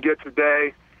you can get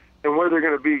today and where they're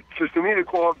going to be. Because to me, the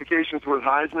qualifications with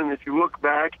Heisman, if you look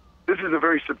back, this is a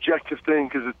very subjective thing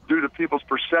because it's due to people's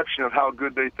perception of how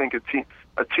good they think a team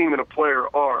and a player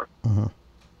are. Mm-hmm.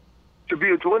 To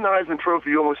win the Heisman Trophy,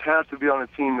 you almost have to be on a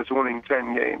team that's winning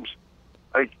 10 games.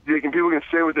 People can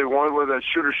say what they want, whether that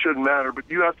should or shouldn't matter, but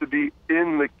you have to be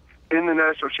in the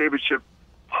national championship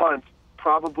hunt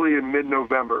probably in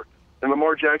mid-November. And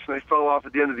Lamar Jackson, they fell off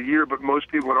at the end of the year, but most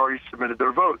people had already submitted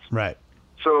their votes. Right.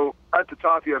 So at the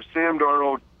top, you have Sam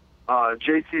Darnold,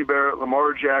 J.T. Barrett,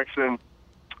 Lamar Jackson,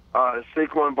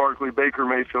 Saquon Barkley, Baker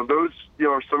Mayfield. Those,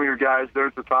 are some of your guys there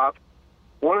at the top.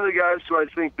 One of the guys who I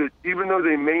think that even though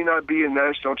they may not be in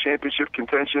national championship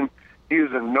contention, he is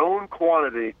a known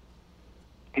quantity.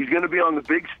 He's going to be on the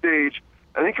big stage.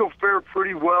 I think he'll fare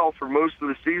pretty well for most of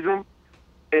the season,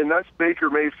 and that's Baker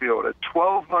Mayfield at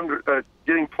 1,200,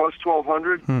 getting plus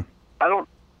 1,200. I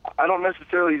don't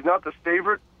necessarily. He's not the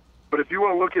favorite. But if you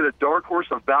want to look at a dark horse,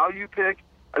 a value pick,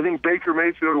 I think Baker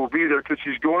Mayfield will be there because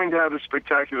he's going to have the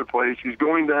spectacular plays. He's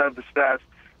going to have the stats.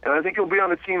 And I think he'll be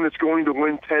on a team that's going to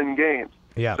win 10 games.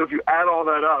 Yeah. So if you add all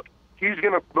that up, he's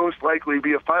going to most likely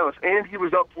be a finalist. And he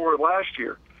was up for it last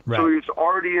year. Right. So he's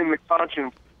already in the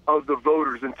conscience of the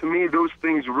voters. And to me, those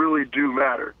things really do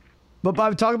matter. But,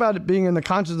 Bob, talk about it being in the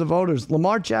conscience of voters.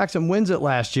 Lamar Jackson wins it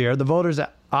last year. The voters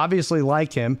obviously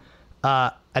like him.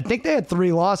 I think they had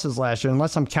 3 losses last year,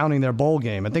 unless I'm counting their bowl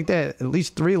game. I think they had at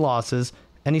least 3 losses,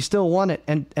 and he still won it,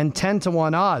 and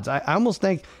 10-1 odds. I almost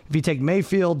think if you take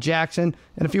Mayfield, Jackson,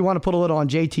 and if you want to put a little on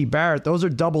J.T. Barrett, those are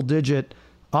double-digit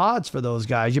odds for those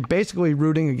guys. You're basically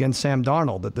rooting against Sam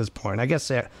Darnold at this point. I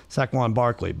guess Saquon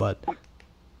Barkley, but...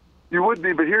 You would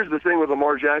be, but here's the thing with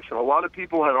Lamar Jackson. A lot of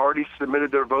people had already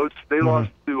submitted their votes. They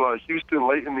lost to Houston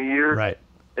late in the year. Right.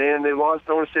 and they lost,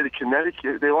 I want to say, to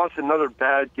Connecticut. They lost another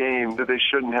bad game that they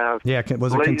shouldn't have. Yeah,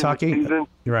 was it Kentucky? You're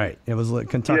right. It was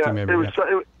Kentucky, yeah, maybe.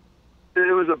 It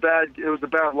was a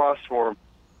bad loss for them.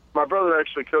 My brother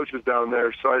actually coaches down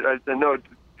there, so I know a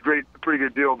pretty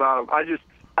good deal about him.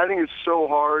 I think it's so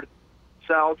hard,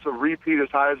 Sal, to repeat as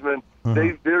Heisman.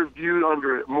 Mm-hmm. They're viewed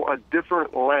under a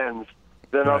different lens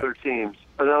than other teams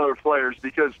and other players,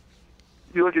 because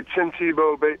you look at Tim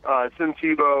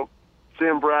Tebow,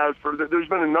 Sam Bradford. There's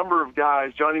been a number of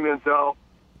guys, Johnny Manziel.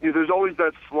 There's always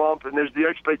that slump, and there's the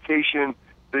expectation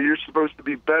that you're supposed to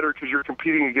be better because you're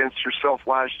competing against yourself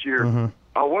last year.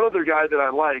 Mm-hmm. One other guy that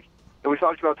I like, and we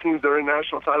talked about teams that are in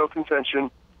national title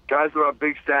contention, guys that have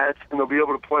big stats, and they'll be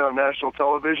able to play on national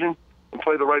television and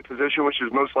play the right position, which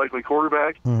is most likely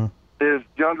quarterback, is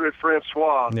DeAndre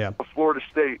Francois of Florida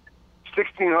State.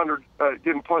 1,600,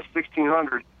 getting plus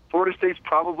 1,600. Florida State's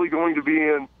probably going to be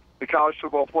in the college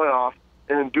football playoff,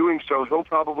 and in doing so, he'll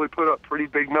probably put up pretty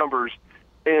big numbers.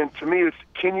 And to me, it's,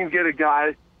 can you get a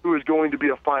guy who is going to be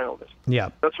a finalist? Yeah.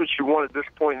 That's what you want at this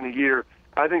point in the year.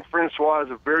 I think Francois has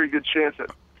a very good chance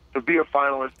to be a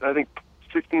finalist. I think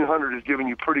 1,600 is giving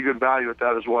you pretty good value at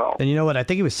that as well. And you know what? I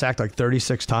think he was sacked like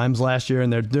 36 times last year,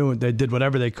 and they did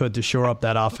whatever they could to shore up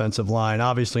that offensive line.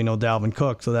 Obviously, no Dalvin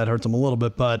Cook, so that hurts him a little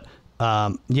bit. But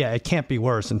it can't be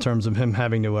worse in terms of him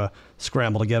having to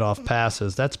scramble to get off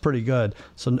passes. That's pretty good.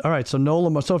 So, all right, so no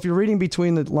Lamar. So if you're reading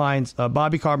between the lines,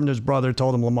 Bobby Carpenter's brother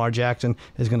told him Lamar Jackson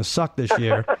is going to suck this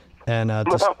year, and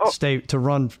to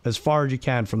run as far as you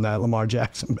can from that Lamar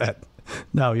Jackson bet.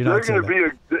 No, you're not. They're going to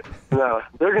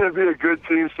be a good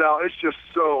team, Sal. It's just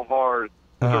so hard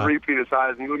to repeat as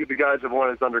high as you look at the guys that won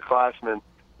as underclassmen.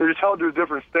 They're just held to a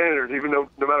different standard, even though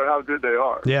no matter how good they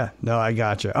are. Yeah, no, I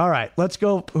got you. All right, let's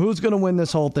go. Who's going to win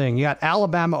this whole thing? You got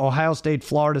Alabama, Ohio State,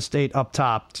 Florida State up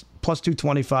top, plus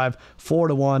 225,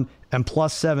 4-1, and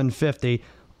plus 750.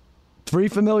 Three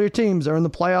familiar teams are in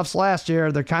the playoffs last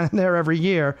year. They're kind of there every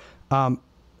year.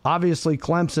 Obviously,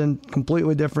 Clemson,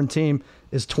 completely different team,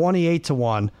 is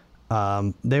 28-1.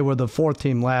 They were the fourth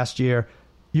team last year.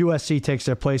 USC takes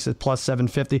their place at plus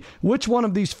 750. Which one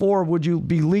of these four would you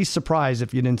be least surprised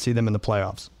if you didn't see them in the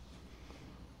playoffs?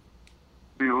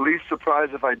 Be least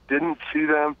surprised if I didn't see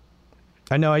them?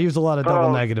 I know I used a lot of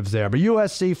double negatives there, but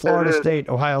USC, Florida State,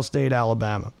 Ohio State,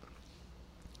 Alabama.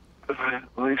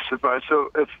 Least surprised. So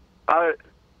if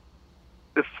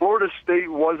Florida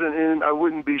State wasn't in, I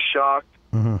wouldn't be shocked.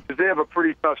 Because they have a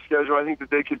pretty tough schedule. I think that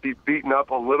they could be beaten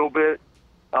up a little bit.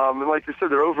 And like I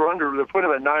said, they're over-under. They're putting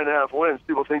them at 9.5 wins.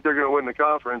 People think they're going to win the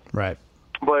conference. Right.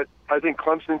 But I think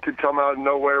Clemson could come out of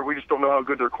nowhere. We just don't know how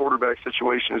good their quarterback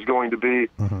situation is going to be.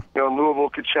 Louisville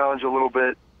could challenge a little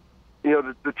bit.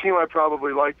 The team I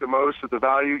probably like the most at the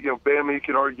value, Bama, you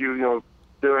could argue,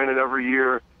 they're in it every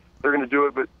year. They're going to do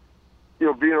it. But,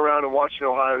 being around and watching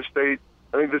Ohio State,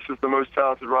 I think this is the most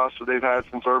talented roster they've had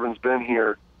since Urban's been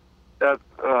here,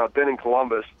 been in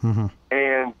Columbus.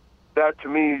 And that, to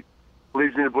me,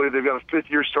 leads me to believe they've got a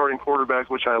fifth-year starting quarterback,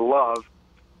 which I love,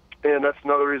 and that's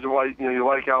another reason why you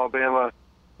like Alabama,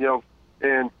 and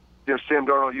Sam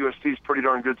Darnold, USC is pretty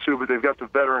darn good too, but they've got the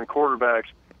veteran quarterbacks.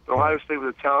 Ohio State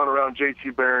with the talent around J.T.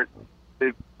 Barrett,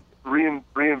 they've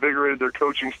reinvigorated their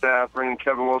coaching staff, bringing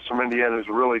Kevin Wilson from Indiana, who's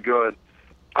really good.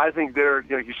 I think they're,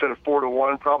 like you said, a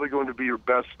 4-1, probably going to be your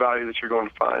best value that you're going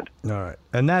to find. All right,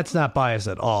 and that's not biased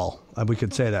at all. We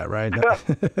could say that, right?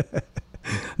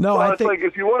 No, well, I think like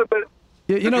if you want to bet.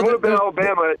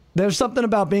 Alabama. There's something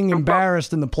about being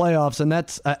embarrassed in the playoffs, and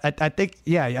that's I think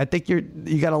you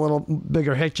got a little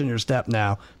bigger hitch in your step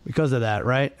now because of that,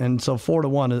 right? And so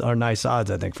 4-1 are nice odds,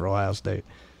 I think, for Ohio State.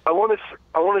 I want to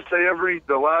say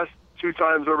the last two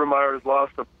times Urban Meyer has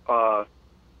lost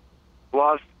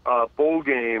a bowl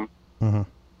game,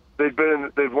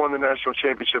 they've won the national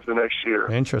championship the next year.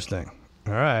 Interesting.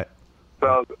 All right.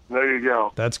 So there you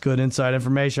go. That's good inside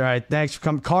information. All right, thanks for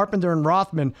coming. Carpenter and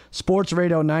Rothman, Sports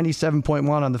Radio 97.1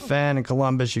 on the Fan in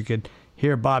Columbus. You could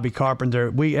hear Bobby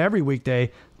Carpenter every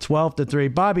weekday, 12 to 3.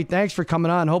 Bobby, thanks for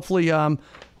coming on. Hopefully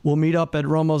we'll meet up at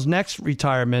Romo's next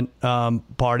retirement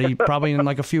party, probably in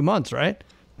like a few months, right?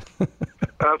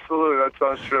 Absolutely. That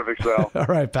sounds terrific, Sal. All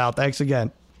right, pal. Thanks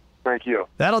again. Thank you.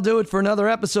 That'll do it for another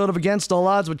episode of Against All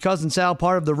Odds with Cousin Sal,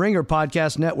 part of the Ringer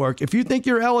Podcast Network. If you think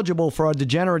you're eligible for our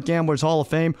Degenerate Gamblers Hall of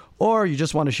Fame, or you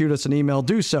just want to shoot us an email,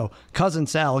 do so.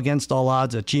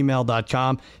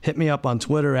 CousinSalAgainstAllOdds@gmail.com. Hit me up on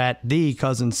Twitter at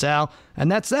 @TheCousinSal.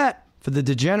 And that's that. For the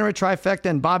Degenerate Trifecta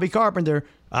and Bobby Carpenter,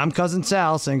 I'm Cousin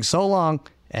Sal saying so long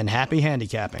and happy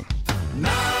handicapping.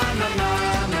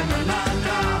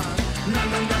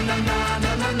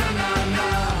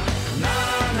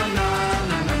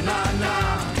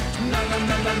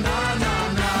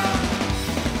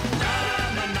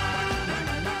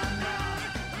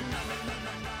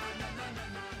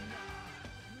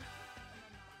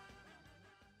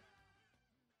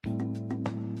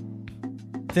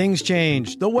 Things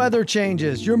change. The weather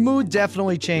changes. Your mood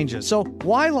definitely changes. So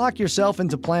why lock yourself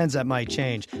into plans that might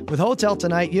change? With Hotel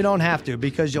Tonight, you don't have to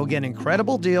because you'll get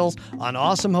incredible deals on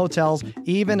awesome hotels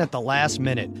even at the last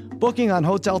minute. Booking on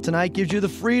Hotel Tonight gives you the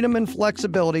freedom and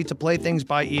flexibility to play things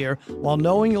by ear while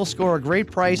knowing you'll score a great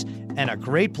price and a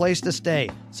great place to stay.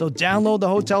 So download the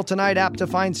Hotel Tonight app to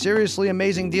find seriously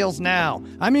amazing deals now.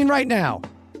 I mean right now.